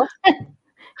 Does he know?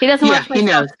 He doesn't. Yeah, he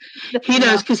knows. He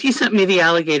knows because he sent me the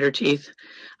alligator teeth.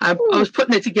 I was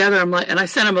putting it together. I'm like, and I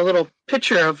sent him a little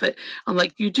picture of it. I'm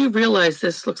like, you do realize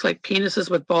this looks like penises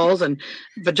with balls and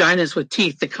vaginas with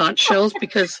teeth, the conch shells?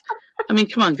 Because, I mean,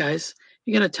 come on, guys.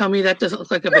 You're going to tell me that doesn't look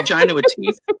like a vagina with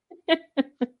teeth?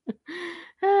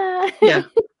 Yeah.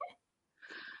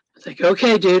 It's like,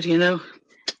 okay, dude, There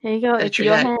you go. It's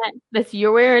your hat. That's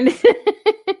you're wearing.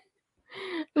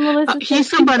 He's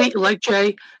somebody like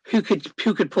Jay who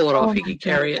could pull it off. He could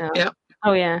carry it. Yeah.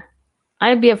 Oh yeah.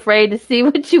 I'd be afraid to see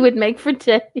what you would make for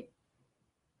Jay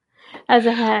as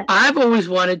a hat. I've always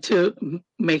wanted to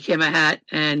make him a hat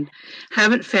and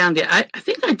haven't found it. I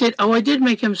think I did. Oh, I did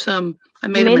make him some. I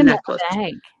made him a necklace. A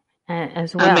bag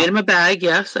as well. I made him a bag.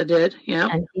 Yes, I did. Yeah.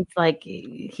 And he's like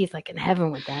in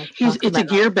heaven with that. It's a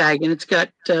gear bag and it's got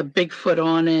Bigfoot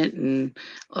on it and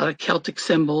a lot of Celtic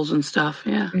symbols and stuff.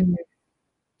 Yeah. Mm-hmm.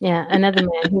 Yeah, another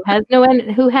man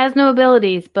who has no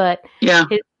abilities, but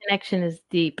his connection is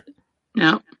deep.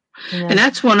 Yeah. And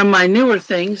that's one of my newer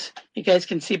things. You guys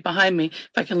can see behind me if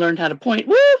I can learn how to point.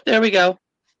 Woo! There we go.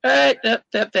 All right,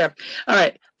 up there. All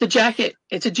right, the jacket.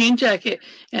 It's a jean jacket,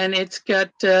 and it's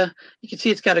got. You can see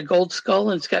it's got a gold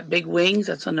skull and it's got big wings.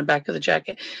 That's on the back of the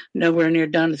jacket. Nowhere near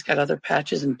done. It's got other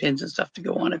patches and pins and stuff to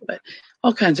go on it, but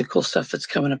all kinds of cool stuff that's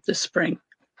coming up this spring.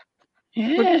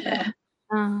 Yeah.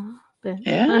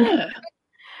 Yeah.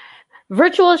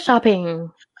 Virtual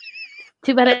shopping.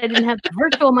 Too bad I didn't have the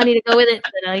virtual money to go with it.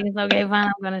 But I guess, okay, fine,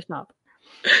 I'm going to shop.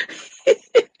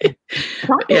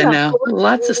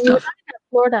 Lots of stuff.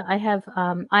 Florida, I have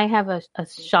a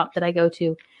shop that I go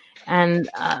to, and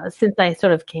since I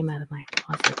sort of came out of my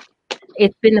closet,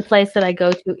 it's been the place that I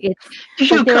go to. You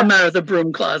come out of the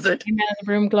broom closet. Came out of the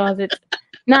broom closet.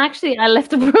 No, actually, I left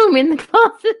the broom in the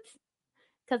closet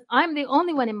because I'm the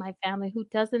only one in my family who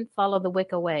doesn't follow the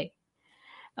Wicca way,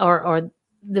 or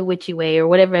the witchy way, or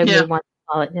whatever everyone wants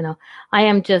to call it. I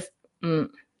am just,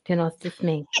 it's just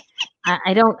me.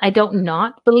 I don't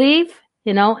not believe,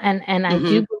 and I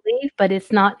do believe, but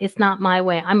it's not my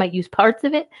way. I might use parts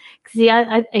of it. See,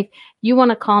 if you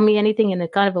want to call me anything in a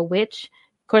kind of a witch,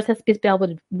 of course that's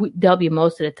spelled with W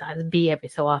most of the time, B every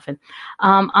so often.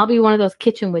 I'll be one of those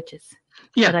kitchen witches.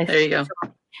 Yeah, there you go.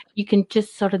 You can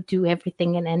just sort of do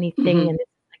everything and anything, and it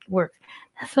works.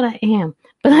 That's what I am.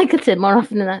 But like I said, more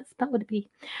often than not, it's not what it be.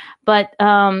 But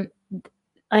I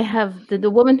have the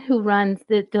woman who runs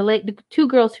the two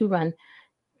girls who run.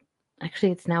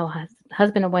 Actually, it's now a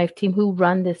husband and wife team who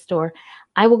run this store.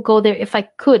 I will go there if I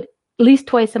could, at least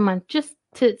twice a month, just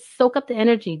to soak up the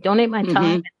energy, donate my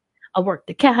time. I'll work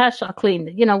the cash. I'll clean,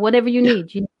 whatever you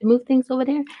need. You need to move things over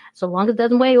there. So long as it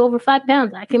doesn't weigh over 5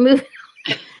 pounds, I can move.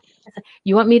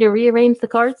 You want me to rearrange the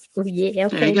cards? Yeah,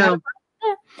 okay. There you go.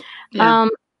 Yeah.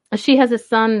 She has a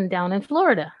son down in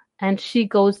Florida, and she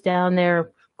goes down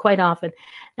there quite often.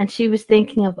 And she was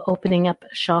thinking of opening up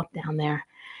a shop down there.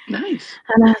 Nice.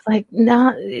 And I was like,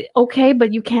 "No, okay,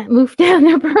 but you can't move down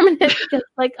there permanent because,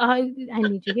 like, I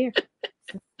need you here.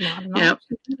 It's not an Yeah.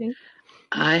 option."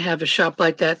 I have a shop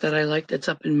like that I like that's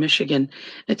up in Michigan.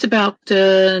 It's about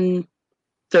 30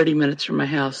 minutes from my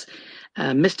house.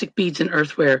 Mystic Beads and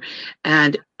Earthware.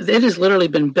 And it has literally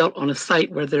been built on a site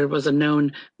where there was a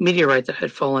known meteorite that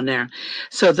had fallen there.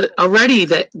 So already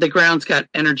the ground's got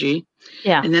energy.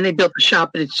 Yeah. And then they built the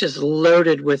shop, and it's just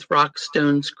loaded with rock,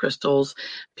 stones, crystals,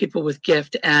 people with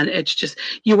gift. And it's just,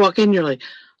 you walk in, you're like,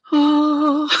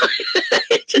 oh.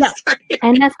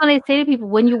 And that's what I say to people.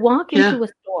 When you walk into a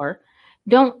store,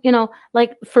 don't,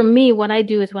 like for me, what I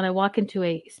do is when I walk into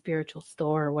a spiritual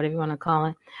store or whatever you want to call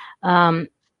it,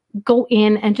 go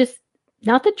in and just,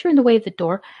 not that you're in the way of the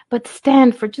door, but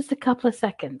stand for just a couple of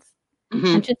seconds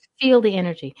and just feel the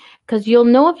energy. Because you'll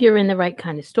know if you're in the right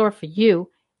kind of store for you.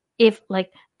 If,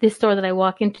 like this store that I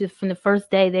walk into from the first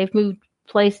day, they've moved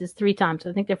places 3 times. So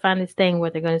I think they're finally staying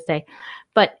where they're going to stay.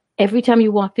 But every time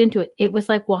you walked into it, it was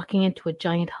like walking into a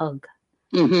giant hug.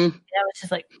 That was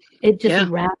just like, it just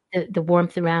wrapped the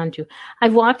warmth around you.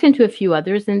 I've walked into a few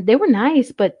others and they were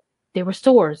nice, but they were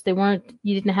stores. They weren't,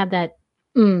 you didn't have that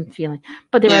feeling.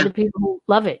 But there are other people who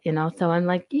love it, So I'm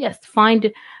like, yes,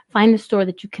 find the store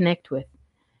that you connect with.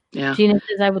 Yeah. Gina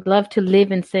says, I would love to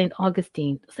live in St.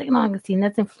 Augustine. St. Augustine,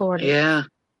 that's in Florida. Yeah.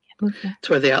 It's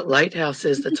where the lighthouse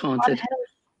is that's haunted.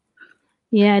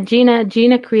 Yeah,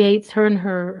 Gina creates, her and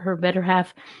her better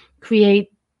half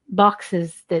create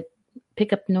boxes that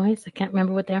pick up noise. I can't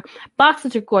remember what they are.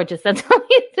 Boxes are gorgeous. That's all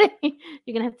you say.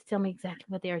 You're going to have to tell me exactly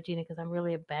what they are, Gina, because I'm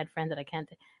really a bad friend that I can't.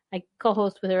 I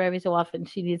co-host with her every so often.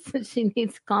 She needs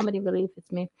comedy relief.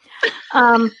 It's me.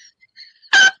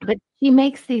 But she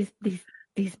makes these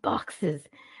boxes,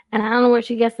 and I don't know where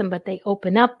she gets them, but they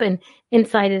open up, and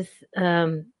inside is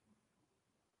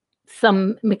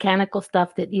some mechanical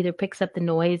stuff that either picks up the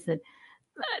noise, and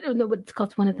I don't know what it's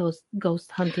called. It's one of those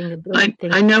ghost hunting ability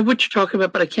things. I know what you're talking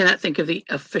about, but I cannot think of the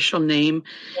official name.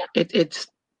 Yeah.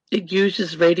 It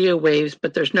uses radio waves,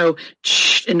 but there's no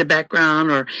in the background,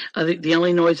 or the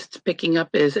only noise it's picking up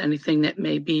is anything that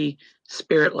may be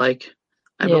spirit-like.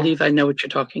 I believe I know what you're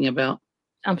talking about.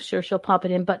 I'm sure she'll pop it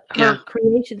in, but her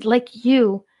creations, like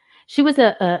you, she was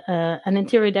an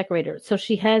interior decorator, so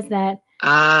she has that.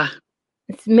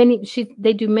 It's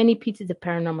they do many pieces of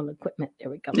paranormal equipment. There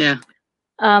we go. Yeah.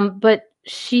 But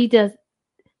she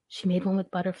made one with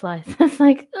butterflies. It's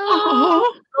like,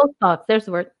 ghost box. There's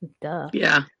the word. Duh.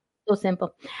 Yeah. So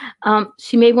simple.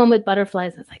 She made one with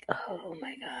butterflies. It's like, oh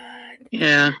my God.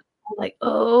 Yeah. I'm like,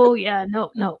 oh yeah,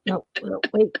 no,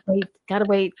 wait, gotta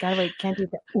wait, can't do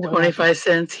that. Ooh, 25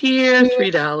 cents here,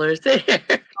 $3 there.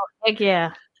 Oh, heck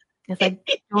yeah. It's like,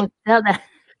 don't tell that.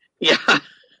 Yeah.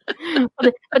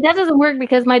 But that doesn't work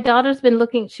because my daughter's been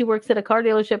looking, she works at a car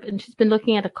dealership, and she's been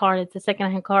looking at a car. It's a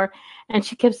secondhand car. And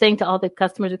she kept saying to all the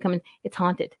customers who come in, it's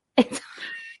haunted. Yeah,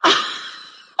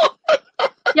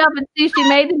 but see, she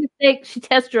made the mistake. She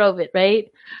test drove it,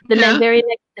 right? The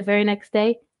very next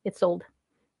day, it sold.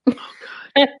 Oh,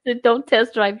 God. Don't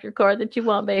test drive your car that you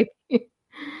want, baby. It's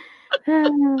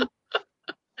a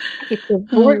here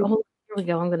we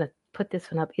go. I'm going to put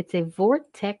this one up. It's a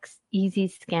Vortex Easy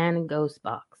Scan and Ghost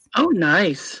box. Oh,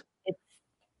 nice. It's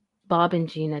Bob and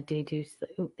Gina do.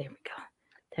 Oh, there we go.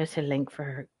 There's her link for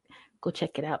her. Go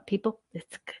check it out, people.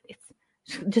 It's good. It's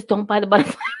just don't buy the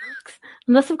butterfly box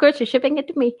unless, of course, you're shipping it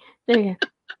to me. There you go.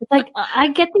 It's like I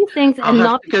get these things, and I'll have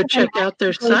not to go check out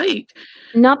their site.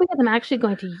 Not because I'm actually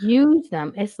going to use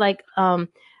them. It's like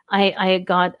I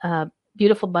got a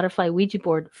beautiful butterfly Ouija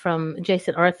board from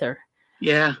Jason Arthur.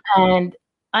 Yeah. And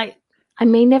I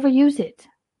may never use it,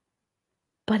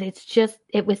 but it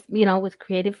was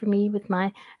created for me with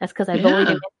that's because I bullied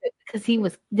him because he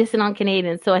was dissing on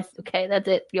Canadian. So I said, okay, that's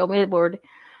it. You owe me the board.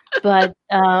 But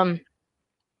I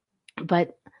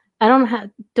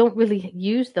don't really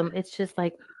use them. It's just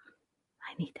like,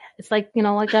 I need that. It's like,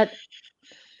 I got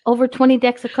over 20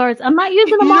 decks of cards. I'm not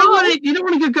using them all. You don't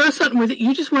want to go something with it.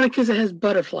 You just want it because it has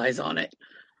butterflies on it.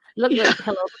 Look at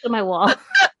my wall.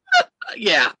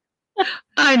 Yeah,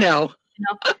 I know.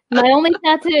 My only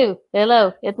tattoo.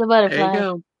 Hello, it's a butterfly. There you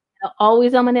go.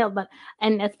 Always on my nail,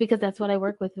 and that's because that's what I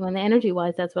work with. When the energy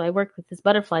wise, that's what I work with is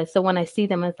butterflies. So when I see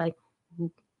them, it's like, ooh.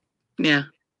 Yeah.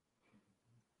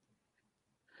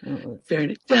 Very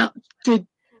nice. Now, did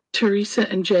Teresa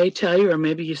and Jay tell you, or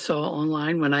maybe you saw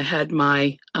online when I had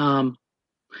my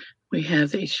we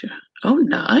have these. Oh,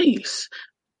 nice.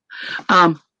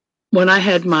 when I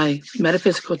had my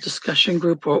metaphysical discussion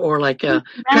group or like a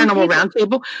Round paranormal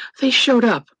table. roundtable, they showed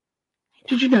up.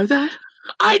 Did you know that?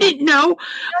 I didn't know.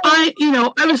 I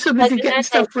was so busy getting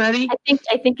stuff ready.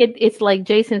 I think it's like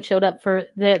Jason showed up for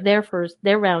their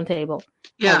round table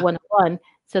at Yeah. 101,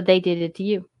 so they did it to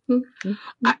you.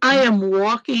 I am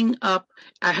walking up.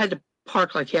 I had to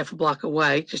park like half a block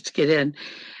away just to get in.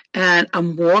 And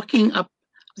I'm walking up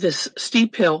this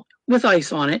steep hill with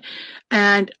ice on it.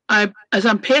 And as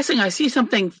I'm passing, I see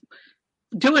something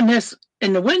doing this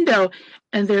in the window.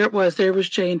 And there it was. There was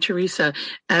Jay and Teresa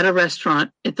at a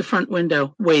restaurant at the front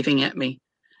window waving at me.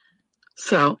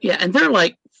 So, yeah. And they're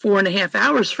like 4.5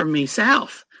 hours from me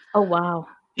south. Oh, wow.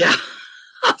 Yeah.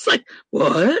 I was like,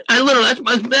 what? I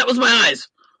literally, that was my eyes.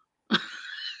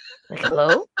 Like,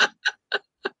 hello?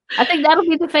 I think that'll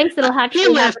be the face that'll actually. He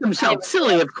laughed himself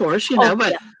silly, of course,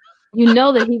 but. Yeah. You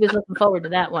know that he was looking forward to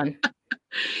that one.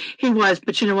 He was,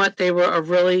 but you know what? They were a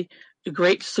really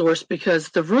great source because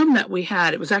the room that we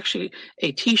had, it was actually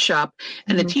a tea shop,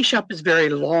 and the tea shop is very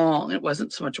long. It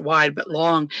wasn't so much wide, but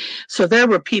long. So there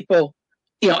were people,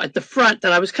 at the front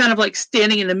that I was kind of like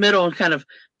standing in the middle and kind of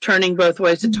turning both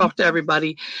ways to talk to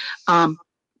everybody.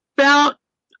 About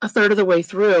a third of the way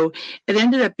through, it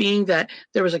ended up being that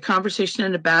there was a conversation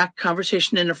in the back,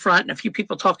 conversation in the front, and a few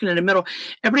people talking in the middle.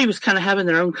 Everybody was kind of having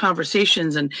their own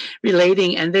conversations and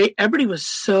relating, and everybody was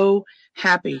so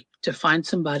happy to find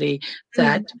somebody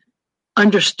that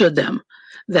understood them,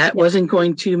 that wasn't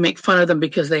going to make fun of them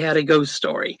because they had a ghost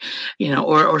story,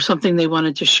 or something they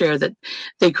wanted to share that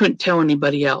they couldn't tell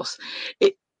anybody else.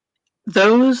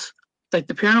 Those like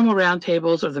the paranormal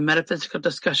roundtables or the metaphysical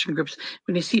discussion groups,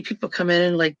 when you see people come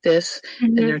in like this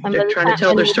and they're trying to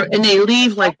tell their story and they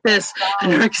leave like this and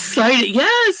they're excited.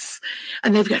 Yes.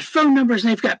 And they've got phone numbers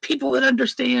and they've got people that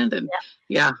understand. And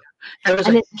I was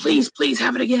like, please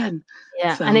have it again.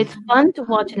 Yeah. So. And it's fun to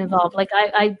watch and involve. Like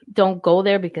I don't go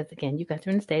there because again, you guys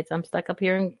are in the States. I'm stuck up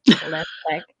here in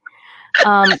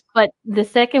but the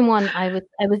second one, I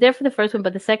was there for the first one,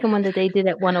 but the second one that they did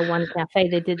at 101 Cafe,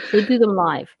 they do them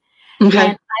live. Okay.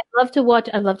 And I love to watch.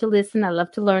 I love to listen. I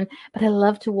love to learn. But I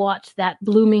love to watch that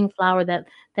blooming flower. That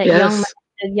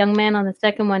young man on the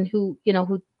second one who'd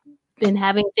been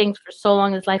having things for so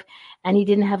long in his life, and he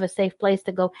didn't have a safe place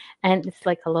to go. And it's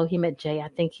like, hello, he met Jay. I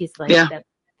think he's like that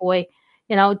boy.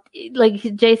 Like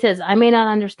Jay says, I may not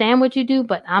understand what you do,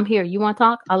 but I'm here. You want to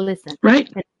talk? I'll listen.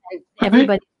 Right.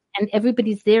 And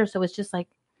everybody's there. So it's just like,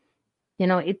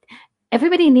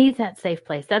 everybody needs that safe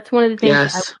place. That's one of the things.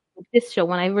 Yes. This show,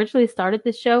 when I originally started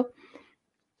this show,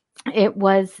 it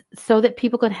was so that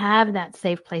people could have that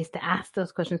safe place to ask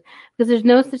those questions, because there's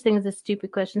no such thing as a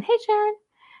stupid question. Hey, Sharon,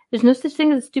 there's no such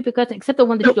thing as a stupid question except the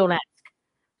one that you don't ask.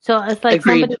 So it's like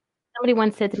somebody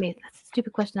once said to me, that's a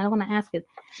stupid question, I don't want to ask it.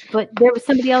 But there was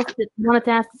somebody else that wanted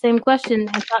to ask the same question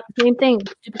and thought the same thing.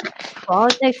 All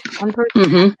it takes is one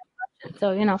person.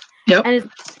 So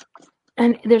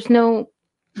and there's no.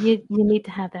 You need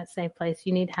to have that safe place.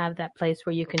 You need to have that place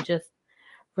where you can just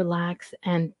relax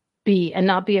and be, and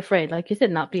not be afraid. Like you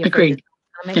said, not be afraid.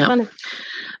 Make fun of.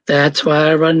 That's why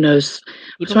I run those.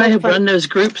 That's why I have run those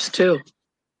groups too.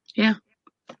 Yeah,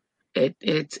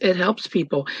 it helps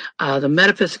people. The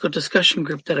metaphysical discussion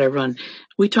group that I run,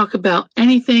 we talk about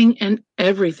anything and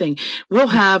everything. We'll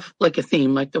have like a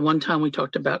theme, like the one time we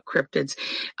talked about cryptids.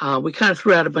 We kind of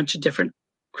threw out a bunch of different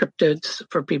cryptids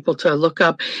for people to look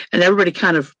up, and everybody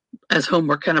kind of, as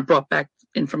homework, kind of brought back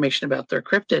information about their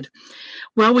cryptid.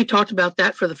 Well, we talked about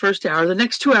that for the first hour. The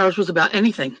next 2 hours was about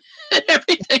anything and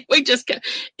everything. We just get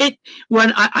it.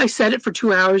 When I set it for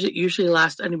 2 hours, it usually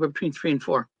lasts anywhere between 3 and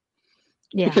 4.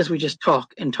 Yeah. Because we just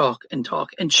talk and talk and talk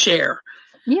and share.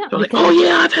 Yeah. So like,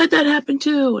 I've had that happen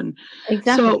too. And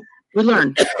so we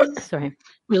learn.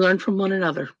 We learn from one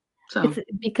another. So it's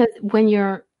because when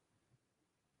you're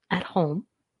at home,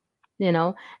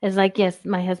 it's like, yes,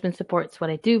 my husband supports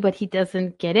what I do, but he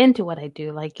doesn't get into what I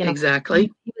do. Like,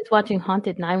 exactly. He was watching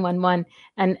Haunted 911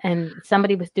 and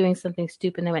somebody was doing something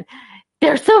stupid. And they went,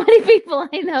 there's so many people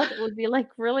I know that would be like,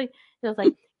 really? It was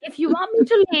like, if you want me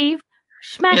to leave,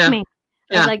 smack me.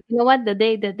 I was like, you know what? The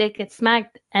day that they get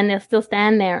smacked and they'll still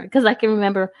stand there. Because I can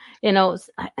remember,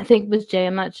 I think it was Jay,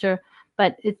 I'm not sure.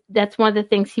 But that's one of the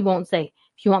things he won't say.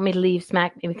 If you want me to leave,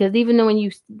 smack me. Because even though when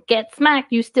you get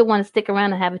smacked, you still want to stick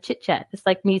around and have a chit chat. It's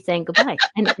like me saying goodbye.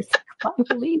 I never say goodbye.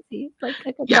 It's easy. It's like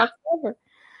I could talk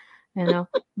forever.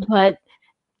 But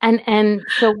and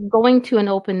so going to an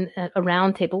open a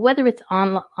round table, whether it's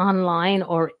online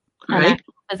or an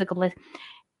actual physical place,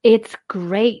 it's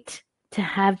great to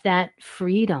have that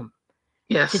freedom.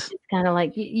 Yes. It's kind of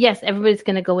like, yes, everybody's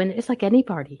going to go in. It's like any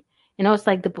party. You know, it's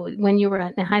like the boy when you were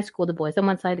in high school, the boys on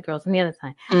one side, the girls on the other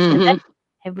side. And Mm-hmm. then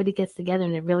everybody gets together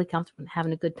and they're really comfortable and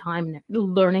having a good time and they're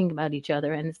learning about each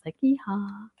other. And it's like,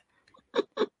 yeehaw.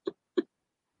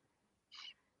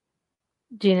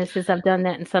 Gina says, I've done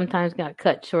that and sometimes got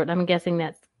cut short. I'm guessing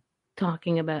that's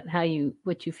talking about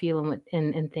what you feel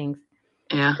and things.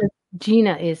 Yeah.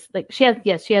 Gina is like, she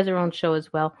has her own show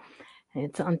as well. And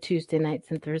it's on Tuesday nights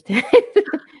and Thursday nights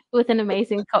with an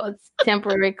amazing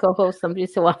temporary co-host somebody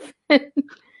so often. Like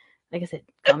I said,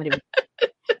 comedy.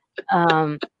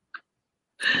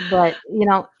 But you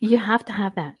know, you have to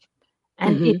have that.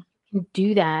 And if you can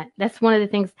do that, that's one of the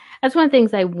things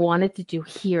I wanted to do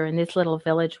here in this little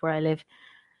village where I live.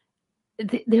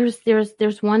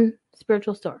 There's one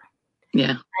spiritual store.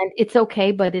 Yeah. And it's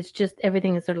okay, but it's just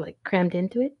everything is sort of like crammed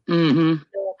into it. Mm-hmm.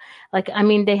 So, like, I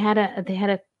mean, they had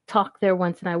a talk there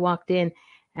once and I walked in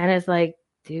and I was like,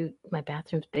 dude, my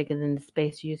bathroom's bigger than the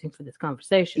space you're using for this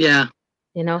conversation. Yeah.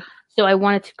 You know? So I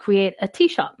wanted to create a tea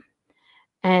shop.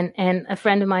 And a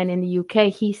friend of mine in the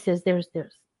UK, he says there's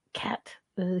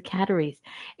catteries.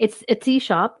 It's a tea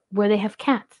shop where they have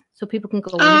cats. So people can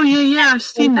go Oh, in. yeah, I've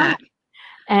seen that.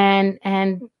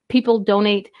 And people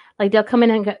donate, like they'll come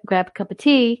in and grab a cup of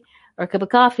tea or a cup of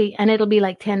coffee and it'll be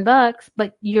like $10,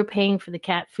 but you're paying for the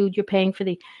cat food. You're paying for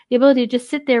the ability to just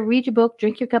sit there, read your book,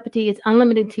 drink your cup of tea. It's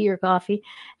unlimited tea or coffee.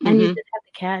 And you just have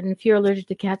the cat. And if you're allergic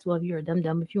to cats, well, you're a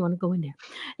dum-dum if you want to go in there.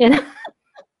 You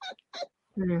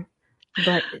know?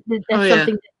 But that's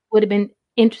something that would have been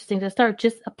interesting to start,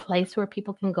 just a place where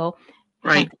people can go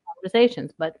and have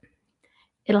conversations. But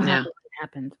it'll happen when it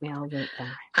happens. We all get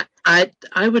there.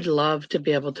 I would love to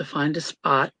be able to find a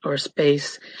spot or a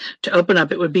space to open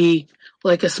up. It would be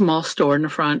like a small store in the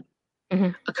front,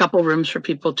 a couple rooms for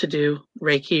people to do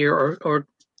Reiki or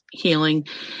healing,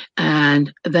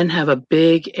 and then have a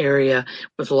big area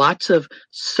with lots of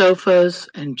sofas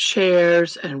and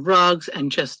chairs and rugs and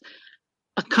just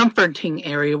a comforting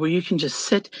area where you can just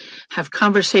sit, have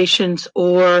conversations,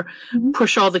 or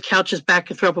push all the couches back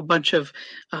and throw up a bunch of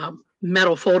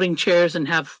metal folding chairs and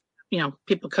have, you know,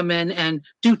 people come in and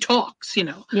do talks, you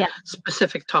know,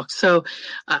 specific talks. So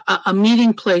a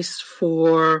meeting place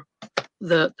for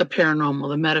the paranormal,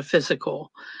 the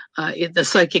metaphysical, the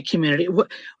psychic community,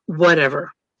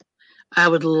 whatever. I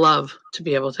would love to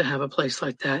be able to have a place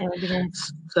like that.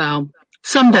 So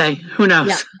someday, who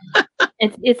knows? Yeah.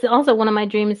 It's also one of my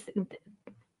dreams.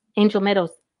 Angel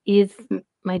Meadows is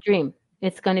my dream.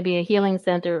 It's going to be a healing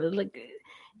center. Like,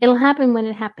 it'll happen when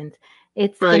it happens.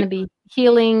 It's going to be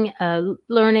healing,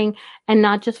 learning, and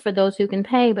not just for those who can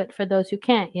pay, but for those who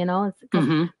can't. You know,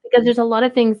 because there's a lot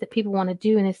of things that people want to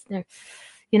do, and it's there.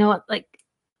 You know, like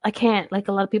I can't. Like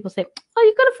a lot of people say, "Oh,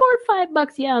 you can afford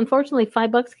 $5." Yeah, unfortunately,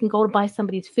 $5 can go to buy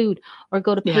somebody's food or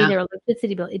go to pay their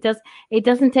electricity bill. It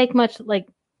doesn't take much. Like,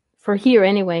 for here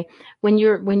anyway, when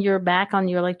you're back on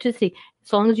your electricity,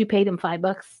 as long as you pay them $5,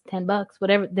 $10,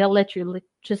 whatever, they'll let your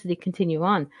electricity continue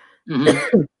on.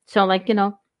 So, like, you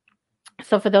know,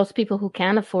 so for those people who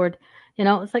can't afford, you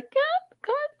know, it's like,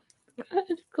 come on,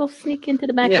 go sneak into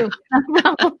the back room.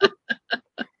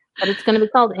 But it's going to be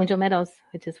called Angel Meadows,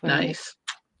 which is where nice.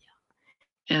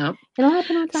 Yeah, it'll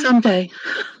happen on time.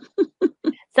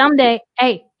 Someday.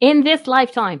 Hey, in this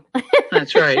lifetime.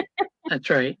 That's right. That's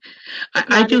right.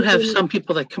 I do have some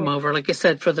people that come over, like I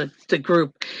said, for the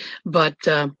group, but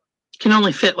can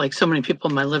only fit like so many people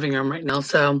in my living room right now.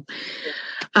 So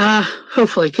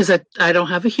hopefully, because I don't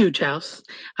have a huge house.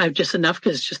 I have just enough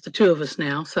because it's just the two of us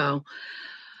now. So,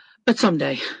 but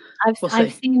someday.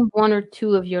 I've seen one or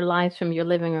two of your lives from your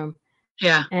living room.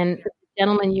 Yeah. And the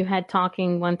gentleman you had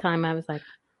talking one time, I was like,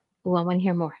 oh, I want to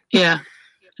hear more. Yeah.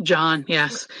 John,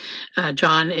 yes.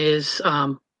 John is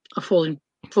a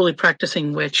fully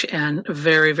practicing witch and a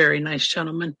very, very nice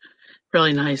gentleman.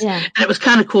 Really nice. Yeah. And it was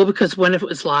kind of cool because when it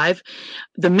was live,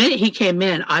 the minute he came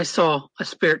in, I saw a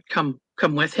spirit come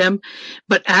with him.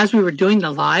 But as we were doing the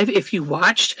live, if you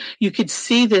watched, you could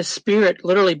see this spirit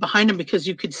literally behind him because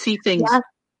you could see things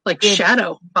like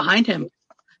shadow behind him.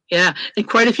 Yeah. And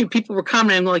quite a few people were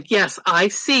commenting like, yes, I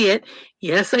see it.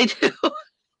 Yes, I do.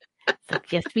 So,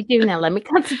 yes, we do. Now let me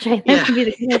concentrate. Yeah.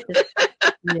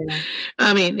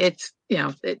 I mean, it's, you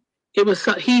know, it was,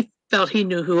 he felt he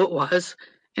knew who it was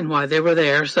and why they were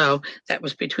there. So that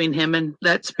was between him and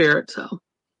that spirit. So,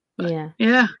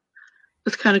 yeah,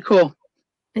 it's kind of cool.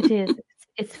 It is.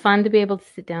 It's fun to be able to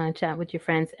sit down and chat with your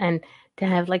friends and to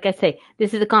have, like I say,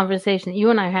 this is a conversation that you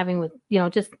and I are having with, you know,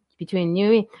 just between you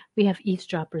and me. We have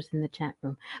eavesdroppers in the chat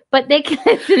room, but they can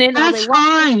listen in. That's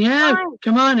fine. Yeah.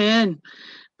 Come on in.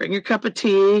 Bring your cup of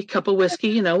tea, cup of whiskey,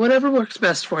 you know, whatever works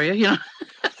best for you, you know.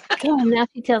 Oh, now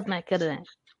she tells me I could have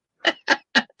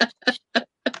that.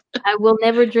 I will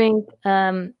never drink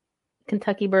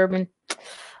Kentucky bourbon.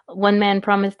 One man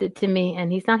promised it to me,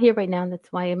 and he's not here right now.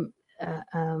 That's why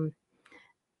I'm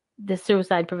the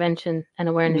suicide prevention and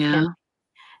awareness Yeah.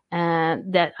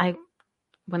 camp. That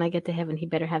when I get to heaven, he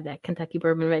better have that Kentucky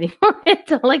bourbon ready for it.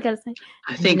 That's all I gotta say.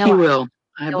 I think he will.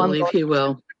 I know I'm believe going he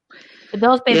will. But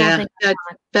those people Yeah, think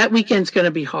that weekend's going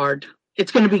to be hard.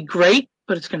 It's going to be great,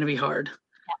 but it's going to be hard.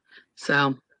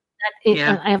 So,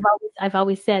 yeah. I've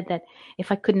always said that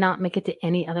if I could not make it to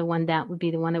any other one, that would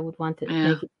be the one I would want to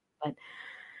make it. But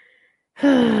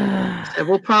so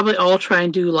we'll probably all try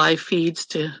and do live feeds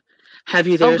to have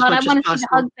you there as much as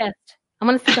possible. I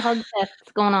want to see the hug fest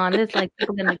that's going on. There's like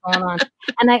people going on,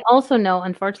 and I also know,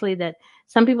 unfortunately, that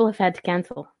some people have had to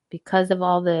cancel because of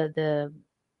all the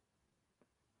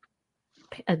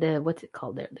what's it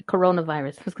called there? The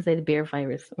coronavirus. I was gonna say the beer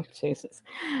virus. Oh Jesus.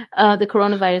 The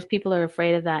coronavirus, people are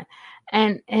afraid of that.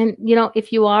 And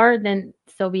if you are, then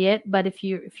so be it. But if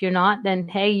you're not, then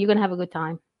hey, you're gonna have a good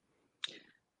time.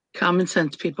 Common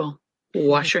sense, people.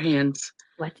 Wash your hands.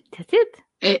 That's it.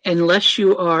 Unless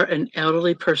you are an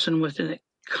elderly person with a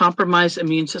compromised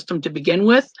immune system to begin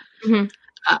with,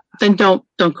 then don't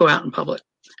go out in public.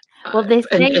 Well, they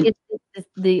say it's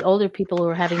the older people who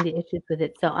are having the issues with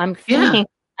it. So I'm saying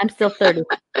I'm still 30.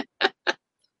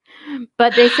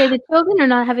 But they say the children are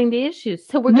not having the issues.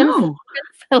 So we're going to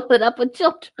fill it up with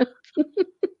children.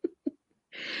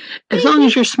 As long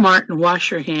as you're smart and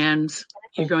wash your hands,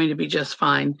 you're going to be just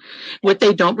fine. What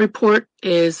they don't report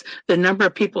is the number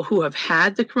of people who have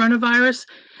had the coronavirus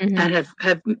and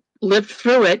have lived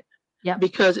through it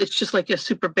because it's just like a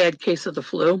super bad case of the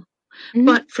flu.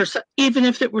 But even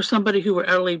if it were somebody who were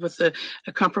elderly with a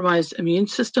compromised immune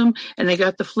system and they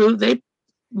got the flu, they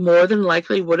more than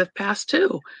likely would have passed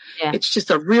too. Yeah. It's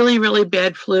just a really, really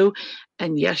bad flu.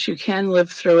 And yes, you can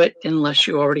live through it unless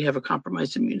you already have a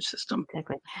compromised immune system.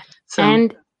 Exactly. So,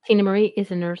 and Tina Marie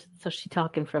is a nurse, so she's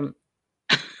talking from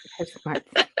her smarts.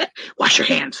 Wash your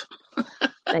hands.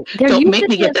 Like, don't make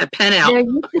me get that pen out.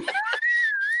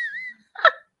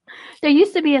 There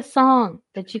used to be a song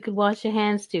that you could wash your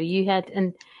hands to. You had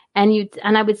and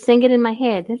I would sing it in my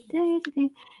head.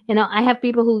 I have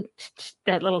people who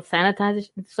that little sanitizer.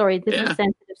 Sorry, this is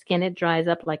sensitive skin. It dries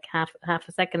up like half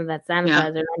a second of that sanitizer.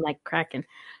 And I'm like cracking.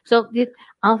 So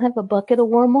I'll have a bucket of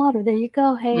warm water. There you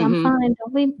go. Hey, I'm fine.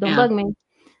 Don't bug me.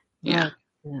 Yeah.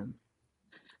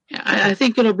 I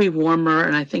think it'll be warmer,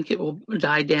 and I think it will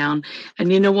die down.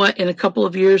 And you know what? In a couple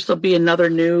of years, there'll be another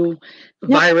new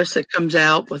virus that comes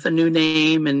out with a new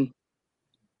name. And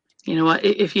you know what?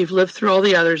 If you've lived through all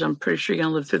the others, I'm pretty sure you're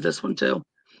going to live through this one too.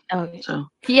 Oh, so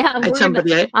I'm still gonna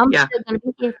be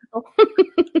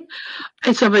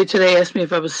And somebody today asked me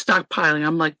if I was stockpiling.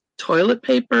 I'm like, toilet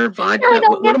paper, vodka.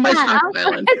 What am I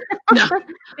stockpiling?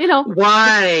 No.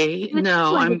 Why?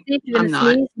 No, I'm not.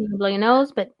 Sneeze, you can blow your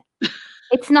nose, but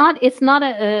it's not it's not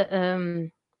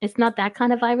that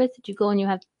kind of virus that you go and you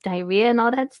have diarrhea and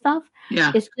all that stuff.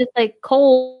 Yeah. It's just like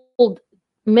cold,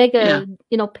 mega,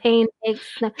 pain. It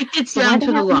gets down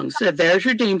to the lungs. So there's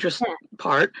your dangerous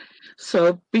part.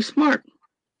 So be smart.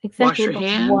 Exactly. Wash your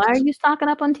hands. Why are you stocking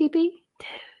up on TP?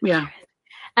 Yeah.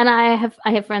 And I have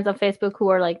friends on Facebook who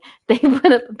are like, they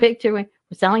put up a picture we're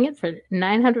selling it for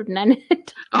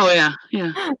 $999. Oh yeah.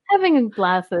 Having a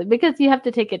blast with it because you have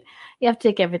to take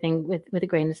everything with a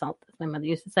grain of salt, as my mother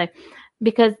used to say,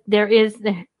 because there is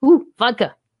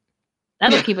vodka.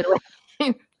 That'll keep it away.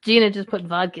 Gina just put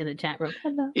vodka in the chat room.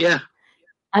 Hello. Yeah.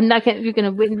 I'm not gonna. You're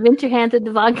gonna rinse your hands in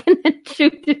the vodka and then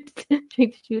drink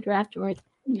the shooter afterwards.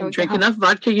 You drink enough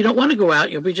vodka, you don't want to go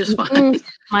out. You'll be just fine.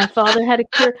 My father had a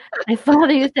cure. My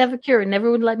father used to have a cure and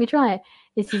never would let me try it.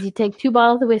 He says you take 2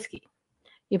 bottles of whiskey,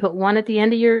 you put one at the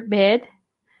end of your bed,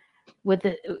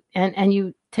 and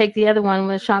you take the other one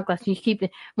with a shot glass. And you keep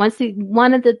it. Once the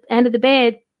one at the end of the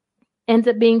bed ends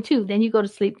up being 2, then you go to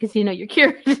sleep because you know you're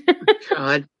cured.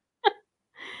 God.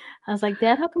 I was like,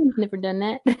 Dad, how come you've never done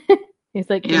that? He's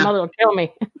like, your mother will kill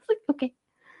me. I was like, okay.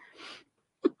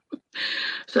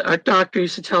 So our doctor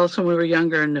used to tell us when we were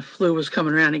younger and the flu was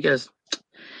coming around, he goes,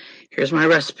 here's my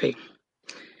recipe.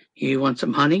 You want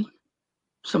some honey,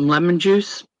 some lemon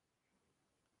juice,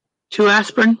 2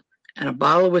 aspirin, and a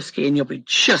bottle of whiskey, and you'll be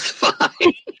just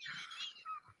fine.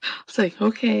 It's like,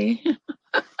 okay.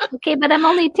 Okay, but I'm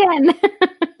only 10.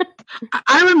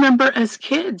 I remember as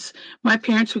kids, my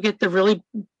parents would get the really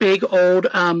big old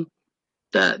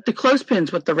the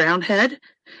clothespins with the round head,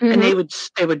 and they would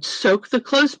soak the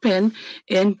clothespin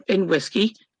in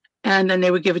whiskey, and then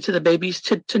they would give it to the babies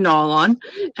to gnaw on,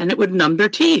 and it would numb their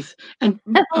teeth. And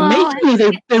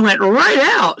amazingly, they went right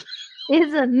out.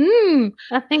 It's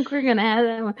I think we're gonna have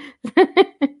that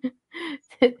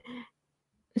one.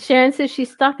 Sharon says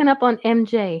she's stocking up on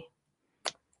MJ.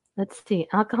 Let's see.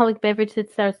 Alcoholic beverage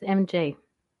that starts MJ.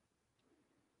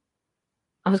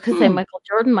 I was going to say Michael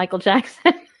Jordan, Michael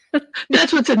Jackson.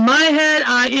 That's what's in my head.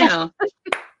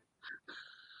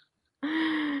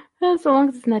 So long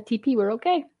as it's not TP, we're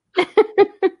okay.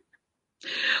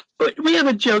 But we have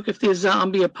a joke if the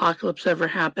zombie apocalypse ever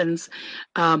happens.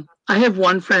 I have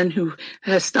one friend who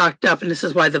has stocked up, and this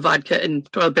is why the vodka and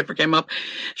toilet paper came up.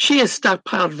 She has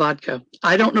stockpiled vodka.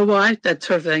 I don't know why. That's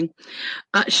her thing.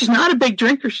 She's not a big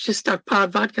drinker. She just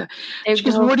stockpiled vodka. She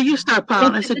goes, what do you stockpile?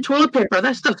 And I said, toilet paper.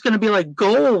 That stuff's going to be like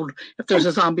gold if there's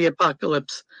a zombie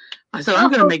apocalypse. I said, I'm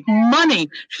going to make money.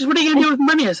 She says, what are you going to do with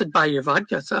money? I said, buy your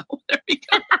vodka. So there we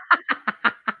go.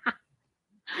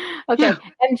 Okay, yeah.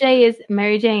 MJ is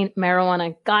Mary Jane,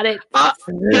 marijuana. Got it.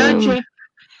 Gotcha.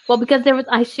 Well, because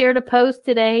I shared a post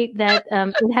today that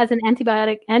it has an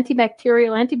antibacterial,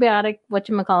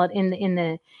 whatchamacallit, in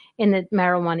the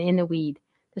marijuana, in the weed.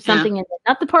 There's something in it,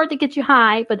 not the part that gets you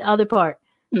high, but the other part.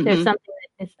 Mm-hmm. There's something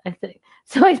that is, I think.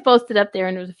 So I posted up there,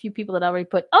 and there was a few people that already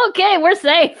put, okay, we're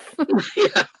safe.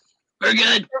 Yeah, we're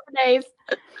good.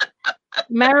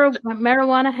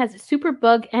 Marijuana has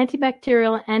superbug,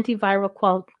 antibacterial,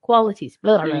 antiviral qualities.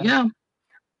 Blah, there you go.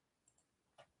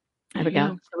 There we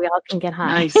go. So we all can get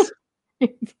high. Nice.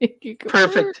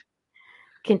 Perfect.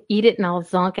 Can eat it and I'll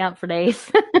zonk out for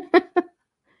days.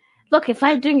 Look, if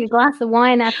I drink a glass of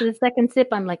wine after the second sip,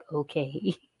 I'm like,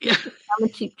 okay. Yeah. I'm a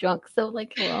cheap drunk. So,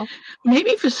 like, well.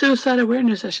 Maybe for suicide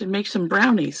awareness, I should make some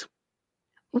brownies.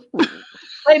 Wait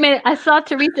a minute. I saw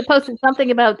Teresa posted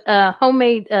something about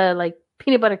homemade, like,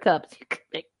 peanut butter cups. You could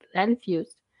make that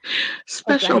infused.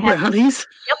 Special brownies.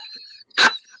 Yep.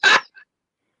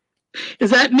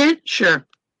 Is that mint? Sure.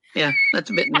 Yeah, that's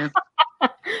a bit new.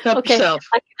 Help okay. yourself.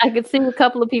 I could see a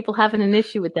couple of people having an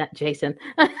issue with that, Jason.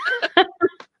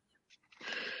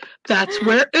 That's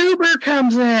where Uber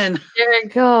comes in. There you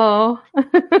go.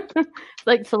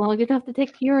 Like, so long as you don't have to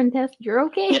take the urine test, you're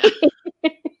okay.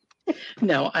 Yeah.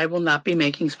 No, I will not be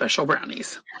making special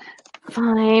brownies.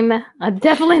 Fine. I'm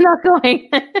definitely not going.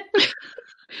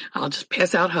 I'll just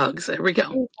pass out hugs. There we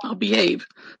go. I'll behave.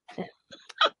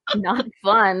 Not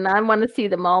fun. I want to see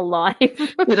them all live.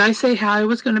 Did I say how I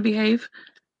was going to behave?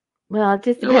 Well, it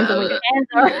just depends on what your hands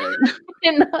are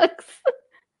in the hugs.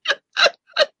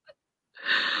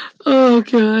 Oh,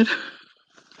 God.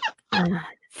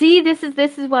 See, this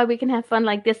is why we can have fun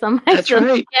like this on my That's show.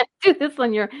 right. You can't do this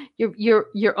on your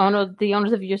owner. The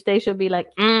owners of your station will be like,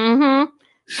 mm-hmm.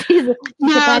 They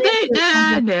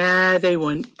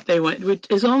wouldn't. They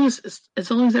wouldn't. As long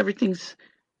as everything's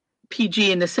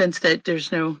PG in the sense that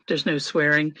there's no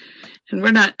swearing, and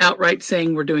we're not outright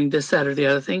saying we're doing this, that, or the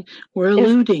other thing. We're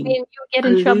alluding. You get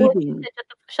in trouble.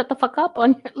 Shut the fuck up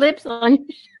on your lips.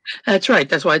 That's right.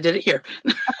 That's why I did it here.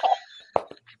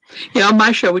 Yeah, on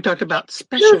my show we talked about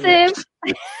special lips.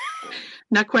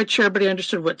 Not quite sure everybody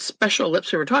understood what special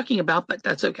lips we were talking about, but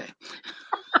that's okay.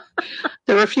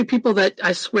 There were a few people that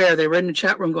I swear they were in the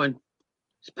chat room going,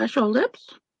 special lips?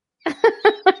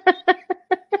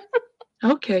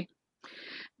 Okay.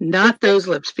 Not those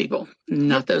lips, people.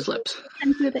 Not those lips.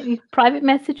 Private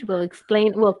message will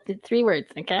explain, the 3 words,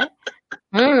 okay?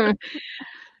 Lord.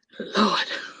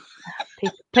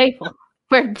 People.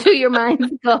 Where do your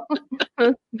minds go?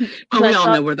 Well, we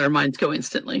all know where their minds go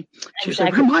instantly. She's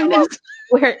like, where mine is.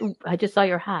 Where I just saw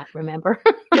your hat, remember?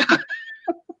 Yeah.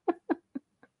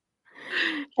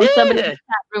 And somebody in the chat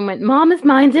room went, Mama's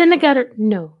mind's in the gutter.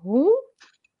 No.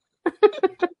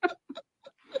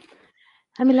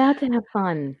 I'm allowed to have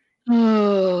fun.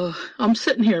 Oh, I'm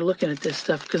sitting here looking at this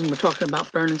stuff because we're talking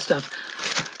about burning stuff.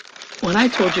 When I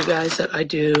told you guys that I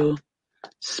do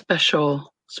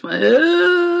special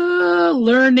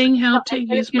learning how to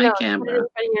use my camera.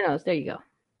 Put it in your nose. There you go.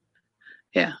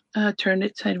 Yeah, turn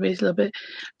it sideways a little bit.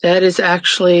 That is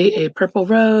actually a purple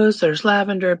rose. There's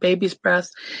lavender, baby's breath.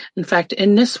 In fact,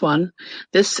 in this one,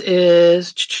 this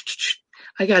is,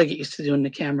 I got to get used to doing the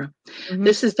camera. Mm-hmm.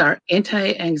 This is our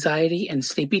anti-anxiety and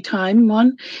sleepy time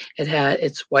one.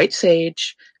 It's white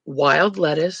sage, wild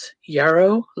lettuce,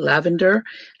 yarrow, lavender,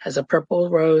 has a purple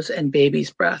rose, and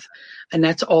baby's breath. And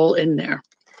that's all in there.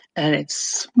 And it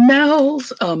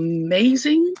smells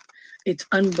amazing. It's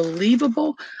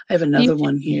unbelievable. I have another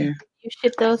one here. You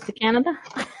ship those to Canada?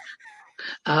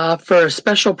 For a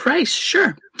special price,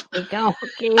 sure. There you go.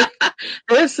 Okay.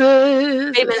 I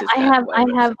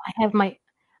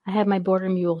have my border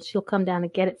mule. She'll come down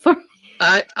and get it for me.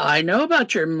 I know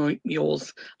about your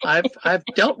mules. I've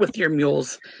dealt with your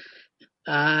mules.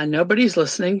 Nobody's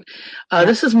listening.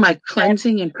 This is my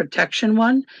cleansing and protection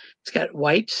one. It's got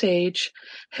white sage,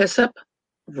 hyssop,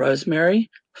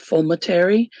 rosemary,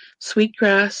 fulmary,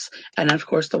 sweetgrass, and of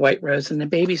course the white rose and the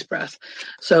baby's breath.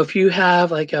 So if you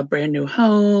have like a brand new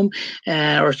home,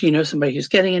 or if you know somebody who's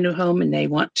getting a new home and they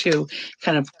want to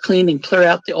kind of clean and clear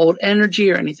out the old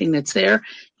energy or anything that's there,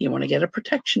 you want to get a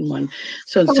protection one.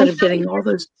 So instead of getting all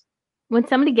those. When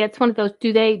somebody gets one of those,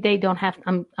 do they don't have,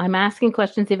 I'm asking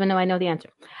questions even though I know the answer.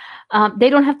 They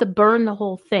don't have to burn the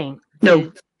whole thing.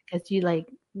 No. Because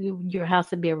your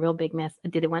house would be a real big mess. I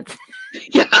did it once.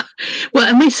 Yeah. Well,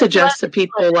 and we suggest that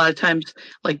people a lot of times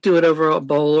like do it over a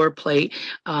bowl or plate.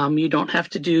 You don't have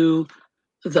to do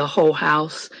the whole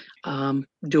house.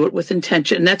 Do it with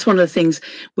intention. And that's one of the things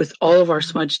with all of our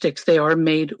smudge sticks. They are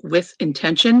made with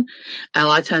intention. And a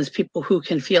lot of times people who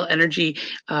can feel energy,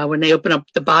 when they open up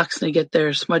the box and they get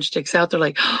their smudge sticks out, they're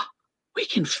like, oh, we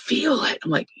can feel it.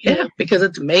 I'm like, yeah, because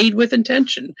it's made with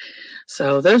intention.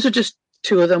 So those are just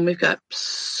two of them. We've got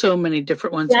so many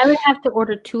different ones. I would have to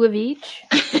order 2 of each.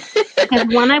 Because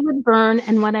one I would burn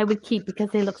and one I would keep because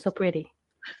they look so pretty.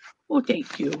 Well,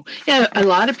 thank you. Yeah, a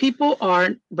lot of people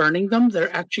aren't burning them.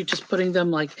 They're actually just putting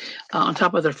them like on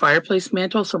top of their fireplace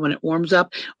mantle. So when it warms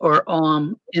up, or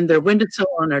in their windowsill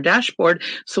on their dashboard.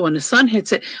 So when the sun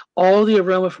hits it, all the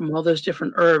aroma from all those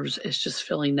different herbs is just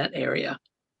filling that area.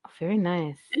 Very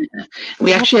nice.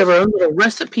 We actually have our own little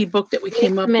recipe book that we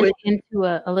came up with. Into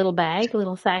a little bag, a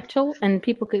little satchel, and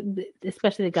people could,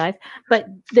 especially the guys, but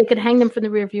they could hang them from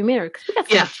the rear view mirror.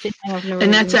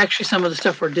 And that's actually some of the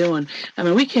stuff we're doing. I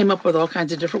mean, we came up with all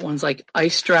kinds of different ones like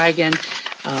Ice Dragon.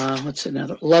 What's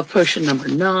another? Love Potion number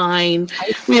 9.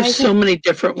 We have so many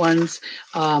different ones.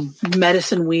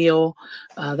 Medicine Wheel.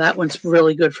 That one's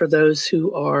really good for those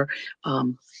who are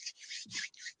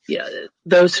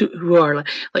those who are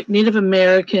like Native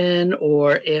American,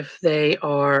 or if they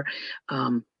are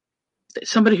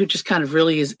somebody who just kind of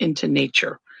really is into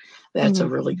nature. That's a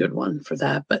really good one for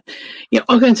that. But,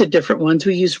 all kinds of different ones.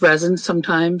 We use resin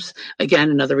sometimes. Again,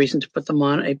 another reason to put them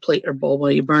on a plate or bowl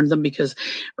while you burn them, because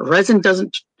resin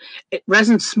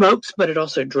smokes, but it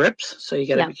also drips. So you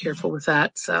got to be careful with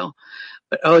that. So,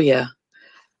 but oh yeah.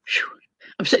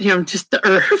 I'm sitting here on just the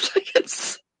herbs. I can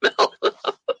smell them.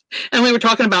 And we were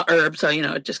talking about herbs, so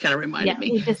it just kind of reminded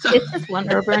me. It's just one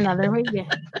herb or another. Yeah.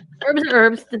 Herbs are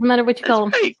herbs. Doesn't matter what you call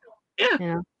them. Right.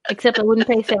 Yeah. Except I wouldn't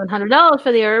pay $700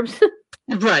 for the herbs.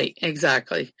 Right.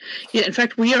 Exactly. Yeah. In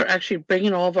fact, we are actually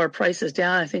bringing all of our prices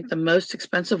down. I think the most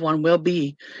expensive one will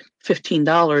be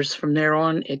 $15 from there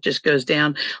on. It just goes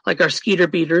down. Like our skeeter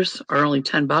beaters are only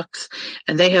 $10,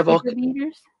 and they have all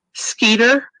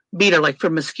skeeter beater, like for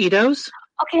mosquitoes.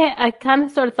 Okay, I kind of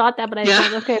sort of thought that, but I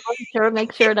thought, okay,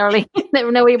 make sure, darling.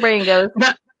 Never know where your brain goes.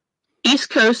 But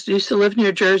East Coast used to live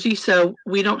near Jersey, so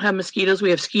we don't have mosquitoes. We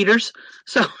have skeeters.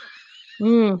 So,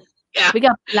 we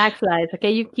got black flies. Okay,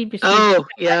 you keep your. Oh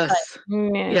yes,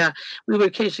 yeah. We would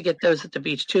occasionally get those at the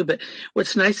beach too. But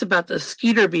what's nice about the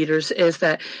skeeter beaters is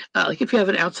that, like, if you have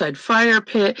an outside fire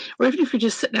pit, or even if you're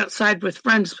just sitting outside with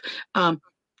friends,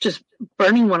 just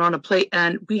burning one on a plate,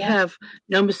 and we have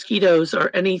no mosquitoes or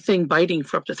anything biting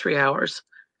for up to 3 hours.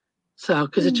 So,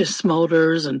 because it just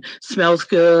smolders and smells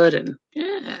good, and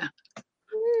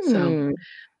so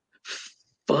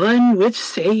fun with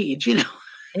sage, There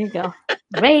you go.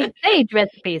 Great sage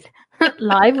recipes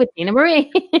live with Tina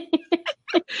Marie.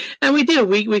 And we do.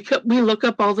 We look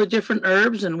up all the different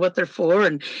herbs and what they're for,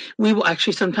 and we will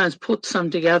actually sometimes put some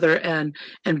together and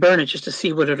burn it just to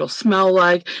see what it'll smell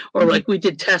like. Or like we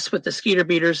did tests with the skeeter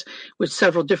beaters with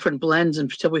several different blends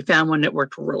until we found one that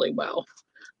worked really well.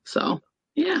 So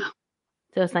yeah.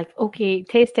 So it's like, okay,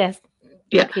 taste test.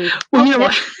 Yeah. Okay. Well, you know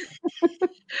what?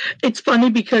 It's funny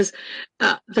because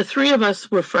the 3 of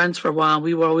us were friends for a while.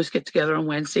 We would always get together on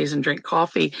Wednesdays and drink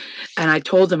coffee. And I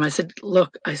told them, I said,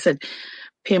 look,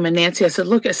 Pam and Nancy, I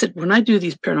said, when I do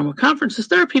these paranormal conferences,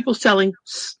 there are people selling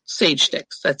sage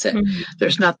sticks. That's it. Mm-hmm.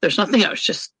 There's nothing else,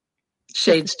 just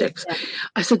shade sticks. Yeah.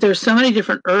 I said, there's so many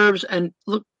different herbs, and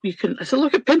look at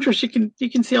Pinterest. You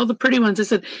can see all the pretty ones. I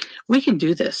said, we can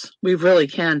do this. We really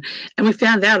can. And we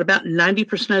found out about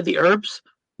 90% of the herbs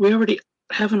we already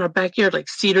have in our backyard, like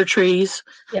cedar trees,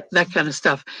 that kind of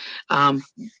stuff.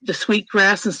 The sweet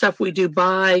grass and stuff we do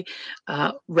buy,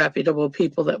 reputable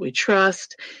people that we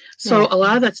trust. So a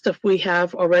lot of that stuff we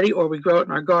have already, or we grow it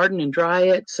in our garden and dry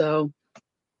it. So,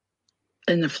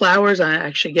 and the flowers I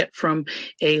actually get from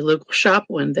a local shop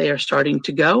when they are starting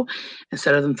to go.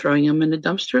 Instead of them throwing them in a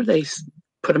dumpster, they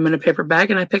put them in a paper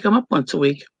bag, and I pick them up once a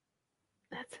week.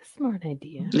 That's a smart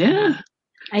idea. Yeah.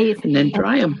 And then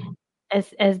dry them.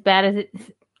 As bad as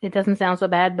it doesn't sound so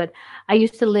bad, but I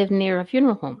used to live near a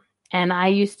funeral home, and I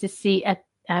used to see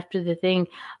after the thing,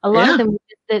 a lot of them,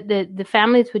 the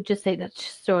families would just say, let's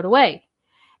just throw it away.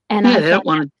 And they don't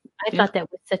want to. I thought that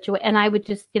was such a way, and I would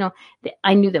just,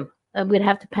 I knew them. We'd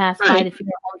have to pass by the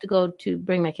funeral home to go to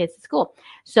bring my kids to school.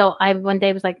 So I one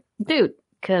day was like, dude,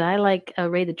 could I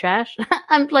raid the trash?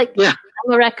 I'm like,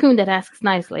 I'm a raccoon that asks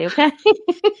nicely, okay?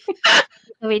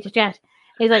 Raid the trash.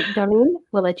 He's like, Darlene,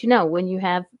 we'll let you know when you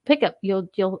have pickup.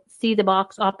 You'll see the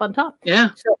box up on top.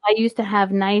 Yeah. So I used to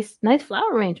have nice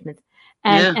flower arrangements,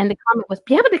 and the comment was,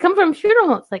 yeah, but they come from funeral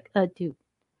home. It's like, dude,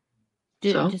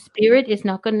 the spirit is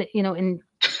not going to,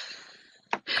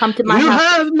 come to my house. You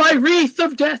have my wreath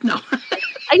of death. No.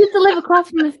 I used to live across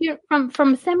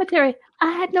from a cemetery.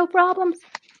 I had no problems.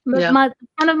 My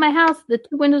front of my house, the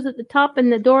two windows at the top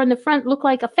and the door in the front look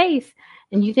like a face.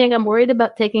 And you think I'm worried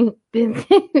about taking, this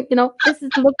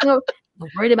is looking over. I'm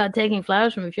worried about taking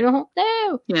flowers from a funeral home?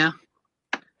 No. Yeah.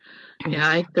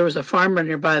 Yeah, there was a farmer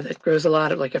nearby that grows a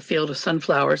lot of like a field of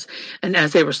sunflowers. And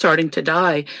as they were starting to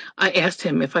die, I asked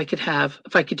him if I could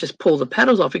just pull the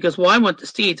petals off. He goes, well, I want the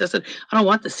seeds. I said, I don't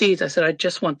want the seeds. I said, I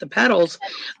just want the petals.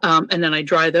 And then I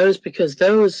dry those because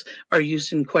those are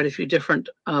used in quite a few different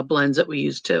blends that we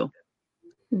use too.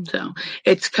 So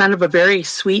it's kind of a very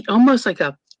sweet, almost like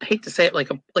I hate to say it,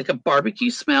 like a barbecue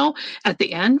smell at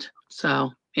the end. So,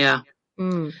 yeah.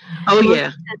 Mm. Oh,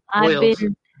 yeah. I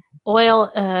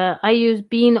use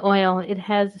bean oil. It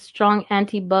has a strong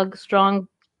anti-bug, strong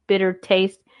bitter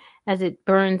taste. As it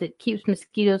burns, it keeps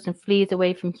mosquitoes and fleas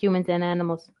away from humans and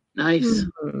animals. Nice.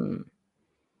 Mm-hmm.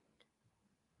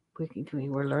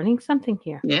 We're learning something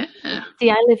here. Yeah.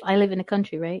 See, I live in the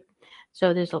country, right?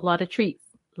 So there's a lot of trees,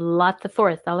 lots of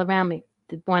forest all around me.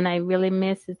 The one I really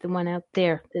miss is the one out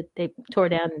there that they tore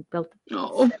down and built.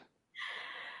 Oh.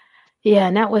 Yeah,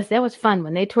 and that was fun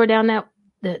when they tore down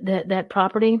that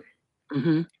property.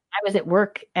 Mm-hmm. I was at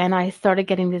work and I started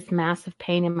getting this massive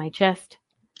pain in my chest.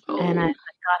 Oh. And I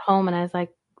got home and I was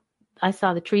like, I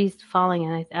saw the trees falling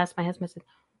and I asked my husband, I said,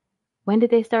 when did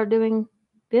they start doing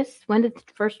this? When did the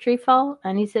first tree fall?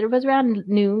 And he said it was around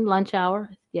noon, lunch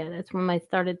hour. Yeah, that's when I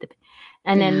started.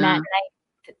 And then that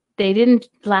night, they didn't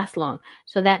last long.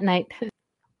 So that night,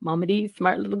 Mama D,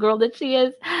 smart little girl that she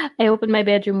is, I opened my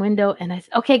bedroom window and I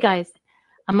said, okay, guys,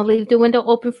 I'm going to leave the window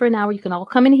open for an hour. You can all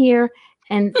come in here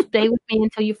and stay with me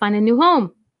until you find a new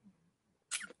home.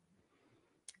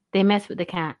 They mess with the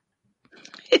cat.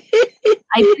 I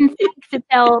didn't think to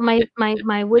tell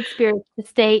my wood spirits to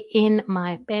stay in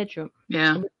my bedroom.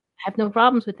 Yeah. I have no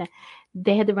problems with that.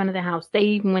 They had the run of the house. They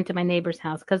even went to my neighbor's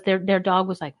house because their dog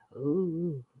was like,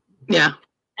 ooh. Yeah.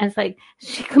 And it's like,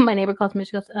 my neighbor calls me.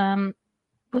 She goes,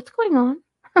 what's going on?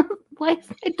 Why is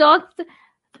my dog?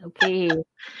 Okay.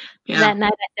 Yeah. That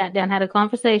night I sat down, had a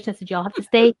conversation. I said, y'all have to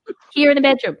stay here in the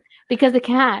bedroom because the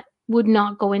cat would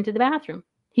not go into the bathroom.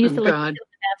 He used to live in the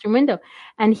bathroom window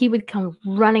and he would come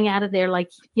running out of there like,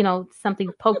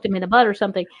 something poked him in the butt or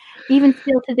something. Even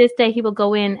still to this day, he will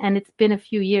go in, and it's been a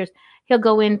few years. He'll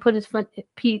go in, put his front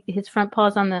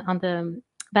paws on the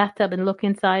bathtub and look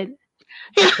inside.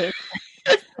 Okay.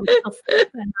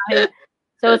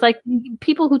 So it's like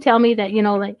people who tell me that,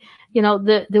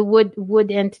 the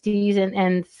wood entities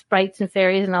and sprites and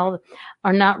fairies and all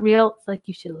are not real. It's like,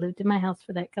 you should have lived in my house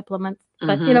for that couple of months.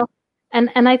 But,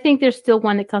 and I think there's still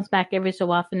one that comes back every so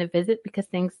often to visit because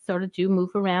things sort of do move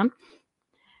around.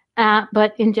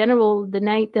 But in general, the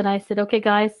night that I said, okay,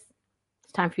 guys,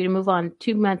 it's time for you to move on.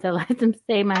 2 months, I let them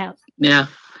stay in my house. Yeah.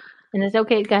 And it's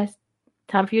okay, guys,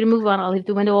 time for you to move on. I'll leave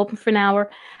the window open for an hour.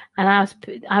 And I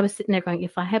was sitting there going,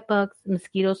 if I had bugs,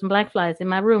 mosquitoes, and black flies in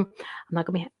my room, I'm not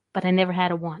going to be, but I never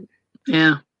had a one.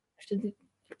 Yeah.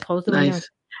 Close the window.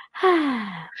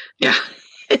 Yeah.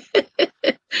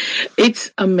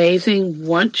 It's amazing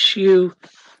once you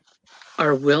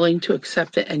are willing to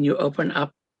accept it and you open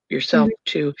up yourself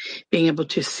to being able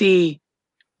to see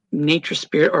nature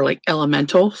spirit or like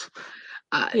elementals.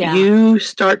 You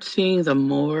start seeing them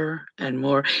more and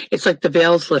more. It's like the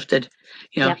veil's lifted.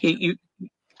 You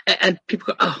and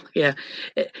people go, oh yeah,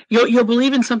 you'll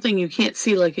believe in something you can't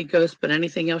see like a ghost, but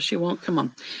anything else you won't. Come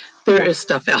on, there is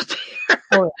stuff out there.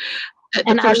 Oh,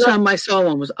 yeah. The first time I saw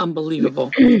one was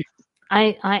unbelievable.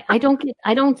 I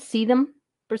don't see them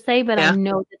per se, but I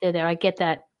know that they're there. I get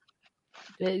that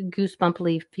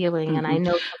goosebumpy feeling, and I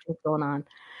know something's going on.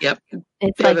 Yep,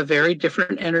 they have a very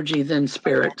different energy than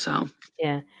spirit. So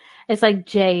yeah. It's like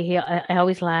Jay. I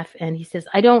always laugh, and he says,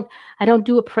 "I don't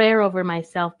do a prayer over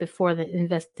myself before the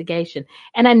investigation."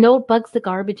 And I know it bugs the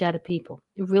garbage out of people.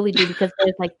 It really do, because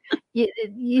it's like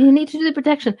you need to do the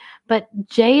protection. But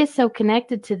Jay is so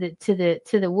connected to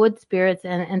the wood spirits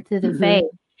and to the fae.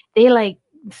 They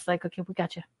it's like, okay, we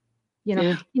got you.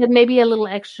 Maybe a little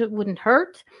extra wouldn't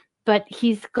hurt, but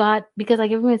he's got, because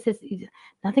like everyone says,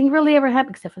 nothing really ever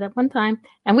happened except for that one time,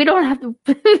 and we don't have the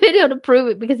video to prove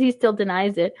it because he still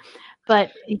denies it.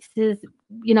 But he says,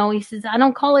 I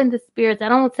don't call in the spirits, I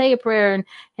don't say a prayer,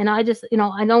 and I just,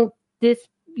 I don't this,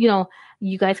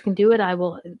 you guys can do it, I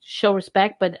will show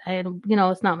respect, but I don't,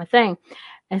 it's not my thing.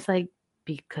 And it's like,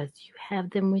 because you have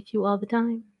them with you all the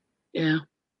time. Yeah.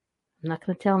 I'm not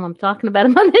going to tell him I'm talking about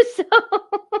him on this show.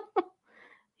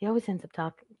 He always ends up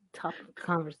top of the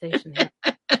conversation.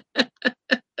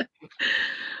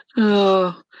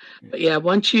 Oh, but yeah,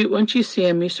 once you see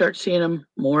him, you start seeing him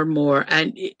more and more,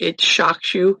 and it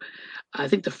shocks you. I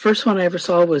think the first one I ever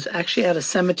saw was actually at a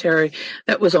cemetery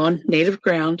that was on native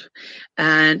ground,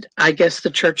 and I guess the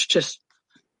church just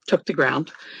took the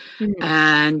ground,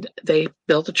 and they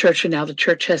built a church, and now the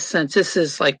church has since, this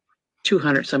is like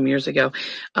 200 some years ago,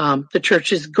 the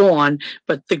church is gone,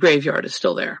 but the graveyard is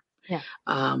still there. Yeah.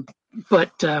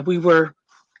 But we were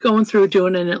going through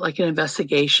doing like an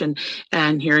investigation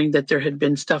and hearing that there had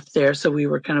been stuff there, so we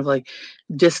were kind of like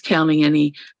discounting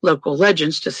any local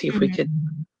legends to see if we could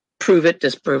prove it,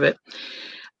 disprove it.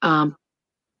 Some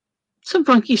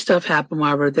funky stuff happened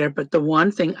while we were there, but the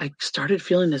one thing, I started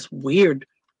feeling this weird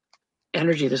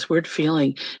energy, this weird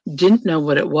feeling, didn't know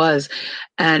what it was,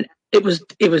 and it was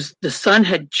the sun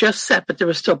had just set, but there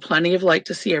was still plenty of light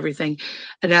to see everything,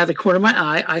 and out of the corner of my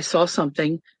eye I saw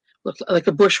something looked like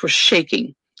a bush was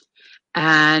shaking,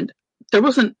 and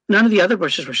none of the other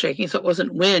bushes were shaking, so it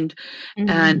wasn't wind.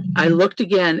 And I looked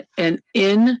again, and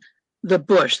in the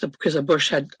bush, because the bush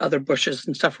had other bushes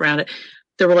and stuff around it,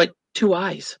 there were like two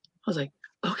eyes. I was like,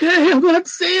 okay, I'm not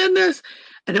seeing this.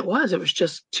 And it was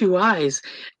just two eyes.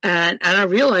 And I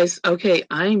realized, okay,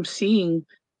 I'm seeing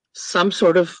some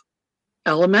sort of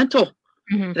elemental.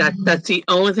 That's the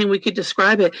only thing we could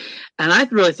describe it. And I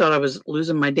really thought I was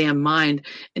losing my damn mind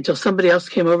until somebody else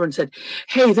came over and said,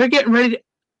 hey, they're getting ready to...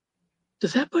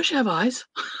 Does that bush have eyes?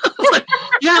 I was like,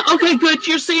 yeah, okay, good.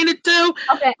 You're seeing it too?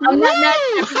 Okay, I'm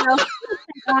not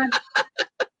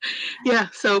Yeah,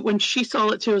 so when she saw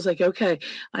it too, I was like, okay,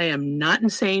 I am not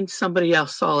insane. Somebody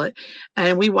else saw it.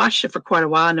 And we watched it for quite a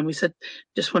while, and then we said,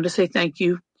 just wanted to say thank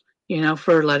you,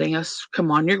 for letting us come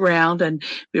on your ground. And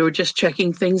we were just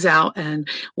checking things out, and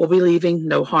we'll be leaving.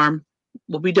 No harm.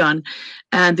 We'll be done.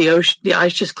 And the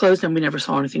eyes just closed, and we never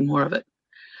saw anything more of it.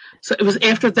 So it was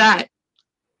after that,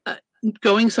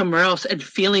 going somewhere else and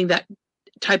feeling that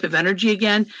type of energy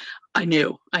again, I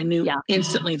knew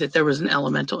instantly that there was an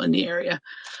elemental in the area.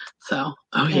 So,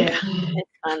 yeah.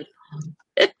 It's fun.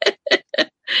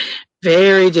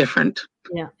 Very different.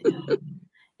 Yeah,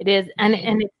 it is, and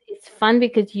it's fun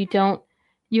because you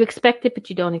expect it, but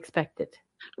you don't expect it.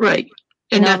 Right,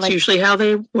 and that's usually how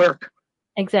they work.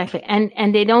 Exactly,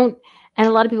 and they don't. And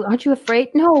a lot of people, aren't you afraid?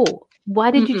 No.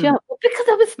 Why did you jump? Well, because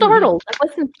I was startled. I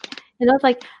wasn't. It's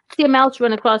like, see a mouse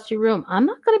run across your room. I'm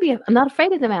not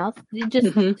afraid of the mouse. It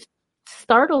just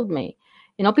startled me.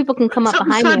 People can come up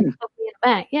behind me and poke me in the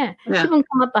back. Yeah. People can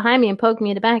come up behind me and poke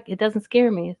me in the back. It doesn't scare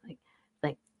me. It's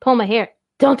like pull my hair.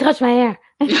 Don't touch my hair.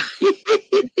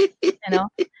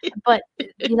 But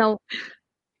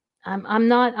I'm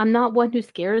not one who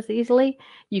scares easily.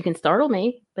 You can startle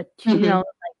me, but I'm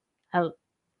a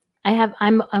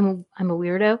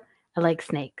weirdo. I like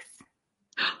snakes.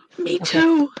 Me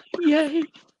too. Yay.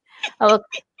 I'll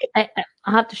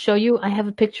have to show you. I have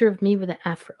a picture of me with an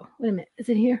afro. Wait a minute. Is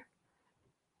it here?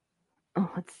 Oh,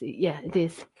 let's see. Yeah, it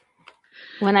is.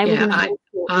 When I was in high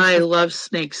school, I love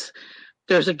snakes.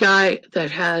 There's a guy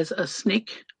that has a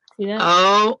snake. See that?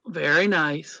 Oh, very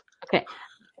nice. Okay.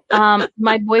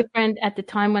 My boyfriend at the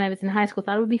time when I was in high school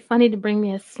thought it would be funny to bring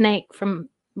me a snake from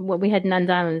what we had in Nuns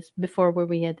Islands before, where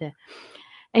we had the. And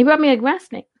he brought me a grass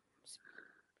snake.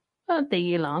 About a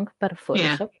year long, about a foot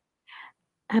or so.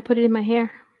 I put it in my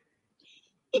hair.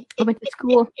 I went to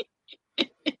school.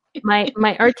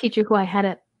 My art teacher, who I had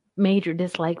a major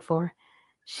dislike for,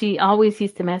 she always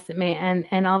used to mess at me,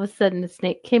 and all of a sudden the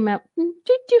snake came out.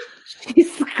 She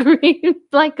screamed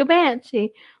like a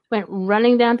banshee. Went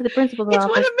running down to the principal's office.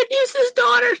 It's one of Medusa's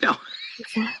daughters. No.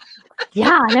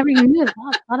 Yeah, I never even knew. I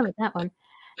thought of it that one.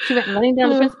 She went running down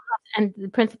to the principal's office, and the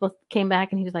principal came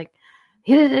back, and he was like,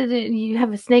 you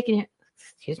have a snake in your...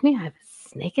 Excuse me, I have a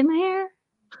snake in my hair?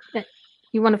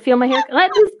 You want to feel my hair?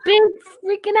 Let this big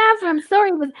freaking afro. I'm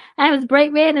sorry. I was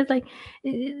bright red. It's like,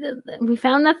 we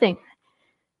found nothing.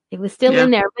 It was still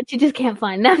in there, but you just can't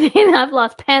find nothing. I've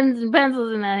lost pens and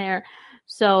pencils in that hair.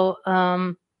 So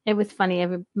it was funny.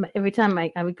 Every time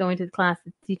I would go into the class,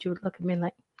 the teacher would look at me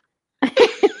like... I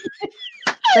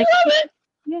love it.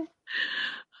 Yeah.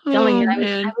 Telling you,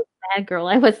 I was a bad girl.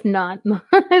 I was not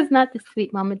the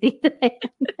sweet Mama D that I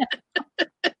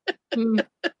am.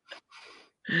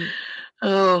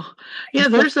 Oh, yeah,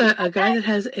 there's a guy that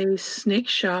has a snake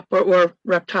shop or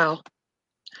reptile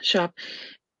shop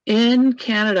in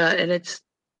Canada, and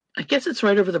I guess it's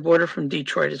right over the border from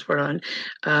Detroit is where on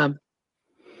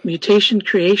Mutation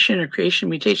Creation or Creation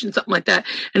Mutation, something like that.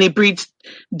 And he breeds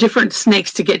different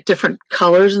snakes to get different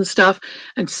colors and stuff.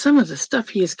 And some of the stuff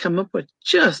he has come up with,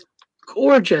 just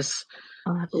gorgeous.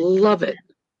 Love it.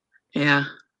 Yeah.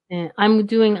 Yeah,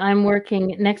 I'm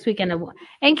working next weekend.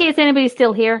 In case anybody's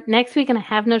still here, next weekend I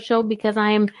have no show because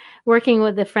I am working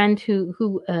with a friend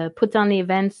who puts on the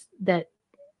events that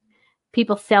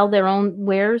people sell their own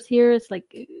wares here. It's like,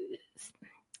 I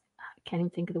can't even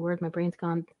think of the word. My brain's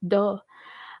gone. Duh.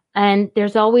 And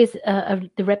there's always the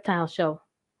reptile show.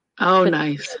 Oh,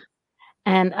 nice.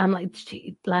 And I'm like,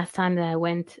 last time that I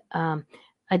went,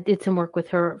 I did some work with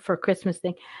her for a Christmas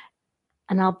thing,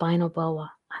 an albino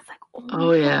boa. I was like,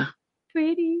 oh yeah,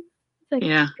 pretty. It's like,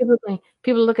 yeah.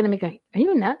 People are looking at me going, "Are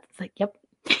you nuts?" It's like, "Yep."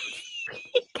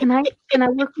 Can I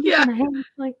work with you? Yeah. Can I have? It's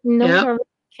like, no, Yep. I really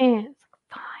can't. It's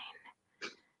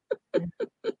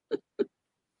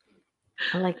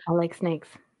fine. I like snakes.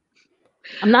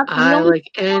 I'm not. I like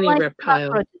any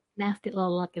reptile. Nasty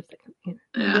little luck. It's like,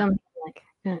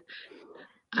 yeah.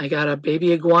 I got a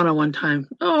baby iguana one time.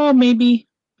 Oh, maybe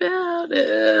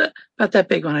about that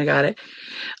big when I got it.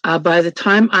 By the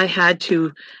time I had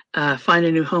to find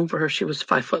a new home for her, she was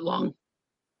 5 foot long.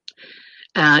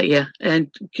 Yeah,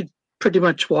 and could pretty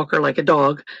much walk her like a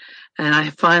dog. And I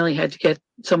finally had to get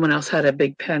someone else had a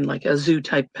big pen, like a zoo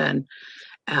type pen,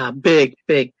 big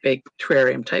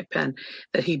terrarium type pen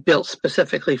that he built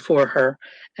specifically for her.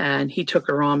 And he took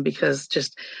her on because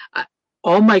just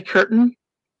all my curtain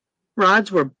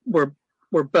rods were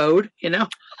bowed,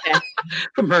 okay.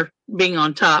 from her being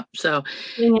on top. So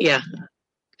yeah,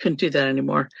 couldn't do that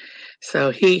anymore.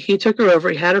 So he took her over.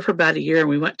 He had her for about a year, and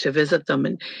we went to visit them,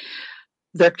 and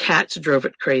their cats drove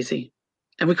it crazy.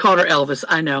 And we called her Elvis,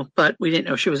 I know, but we didn't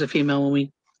know she was a female when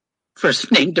we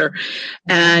first named her.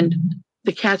 And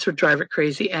the cats would drive it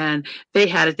crazy, and they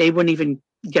wouldn't even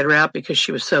get her out because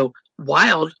she was so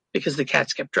wild because the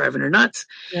cats kept driving her nuts.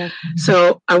 Yeah.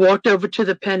 So I walked over to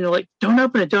the pen and like, don't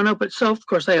open it. So of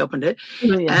course I opened it.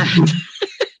 Oh, yeah.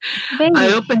 And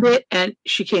I opened it and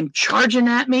she came charging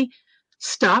at me,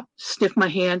 stopped, sniffed my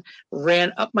hand,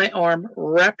 ran up my arm,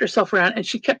 wrapped herself around, and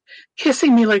she kept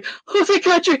kissing me like, oh, thank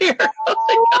God you're here.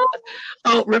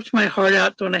 Oh, it ripped my heart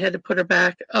out when I had to put her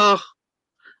back. Oh,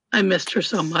 I missed her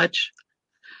so much.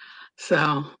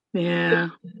 So, yeah.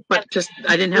 But just,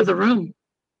 I didn't have the room.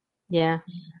 Yeah.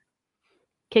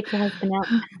 Kick your husband out.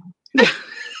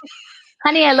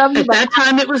 Honey, I love you. At that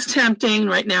time, it was tempting.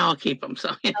 Right now, I'll keep him.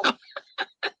 So,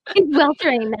 He's well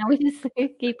trained now. We just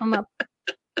keep him up.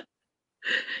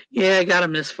 Yeah, I got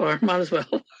him this far. Might as well.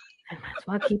 I might as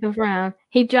well keep him around.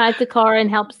 He drives the car and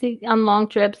helps on long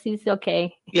trips. He's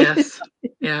okay. Yes.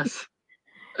 Yes.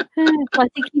 Plus,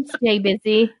 he keeps Jay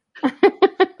busy.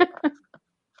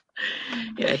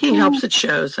 Yeah, he helps at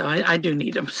shows, so I do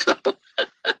need him. So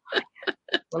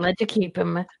we'll let you keep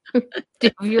him. Do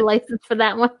you have your license for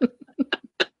that one?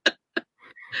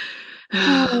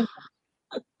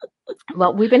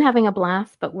 Well, we've been having a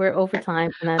blast, but we're over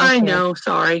time. And I know.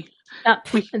 Sorry.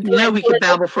 We could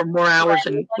babble for more hours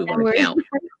and we want to count.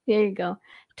 There you go.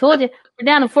 Told you. We're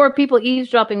down to 4 people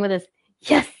eavesdropping with us.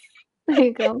 Yes. There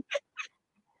you go.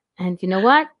 And you know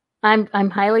what? I'm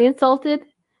highly insulted,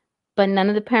 but none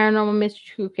of the paranormal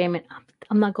mystery crew came in.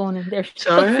 I'm not going in there. It's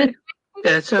all right.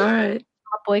 That's all right.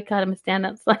 I'll boycott them and stand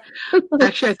outside.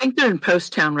 Actually, I think they're in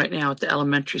Post Town right now at the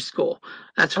elementary school.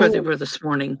 That's where they were this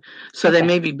morning. So they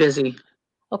may be busy.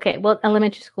 Okay. Well,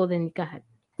 elementary school, then go ahead.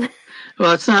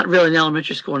 Well, it's not really an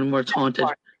elementary school anymore. It's haunted.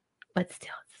 But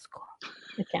still, it's a school.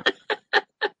 It counts.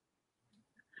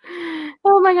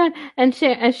 Oh, my God. And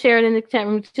share it in the chat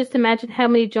room. Just imagine how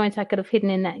many joints I could have hidden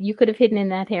in that. You could have hidden in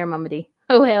that hair, Mama D.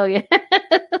 Oh, hell yeah.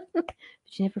 But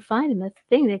you never find them. That's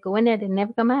the thing. They go in there. They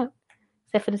never come out.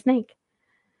 Except for the snake.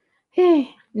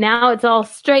 Hey, now it's all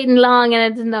straight and long,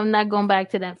 and I'm not going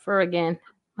back to that fur again.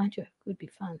 Mind you, it would be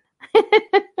fun.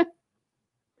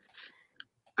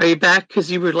 Are you back? Because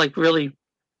you were like really.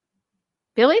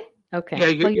 Billy? Okay.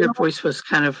 Yeah, your voice was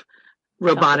kind of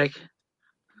robotic.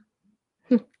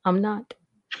 I'm not.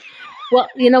 Well,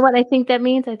 you know what I think that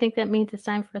means? I think that means it's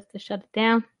time for us to shut it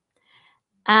down.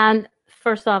 And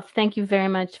first off, thank you very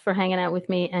much for hanging out with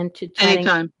me and chit-chatting.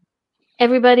 Anytime.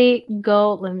 Everybody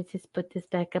go, let me just put this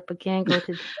back up again. Go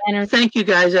to the banner. Thank you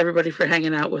guys, everybody, for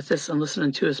hanging out with us and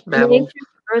listening to us babble.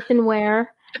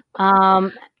 Earthenware,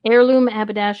 heirloom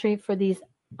haberdashery for these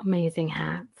amazing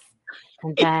hats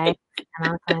and bags and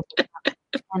all kinds of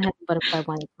stuff. One has a butterfly,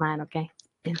 one is mine, okay?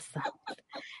 It's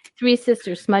Three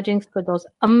Sisters Smudging for those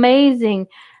amazing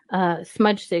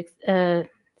smudge sticks,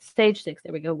 stage sticks.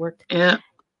 There we go, worked. Yeah.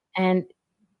 And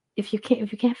if you can't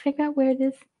figure out where it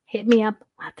is, hit me up.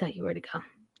 I'll tell you where to go.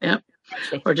 Yeah.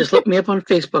 Or just look me up on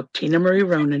Facebook, Tina Marie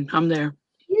Ronan. I'm there.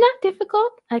 Not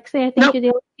difficult. Actually, I think you're the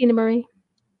only Tina Marie.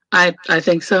 I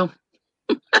think so.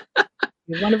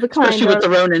 You're one of a kind. Especially with the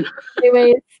Ronan.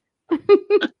 Anyways.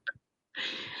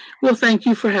 Well, thank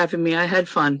you for having me. I had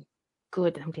fun.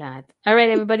 Good. I'm glad. All right,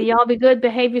 everybody. Y'all be good.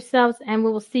 Behave yourselves. And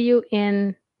we will see you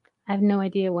in, I have no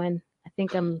idea when. I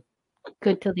think I'm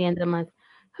good till the end of the month.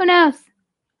 Who knows?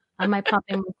 I might pop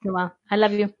in once in a while. I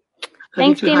love you.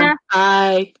 Thanks, Tina.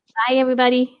 Bye. Bye,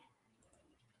 everybody.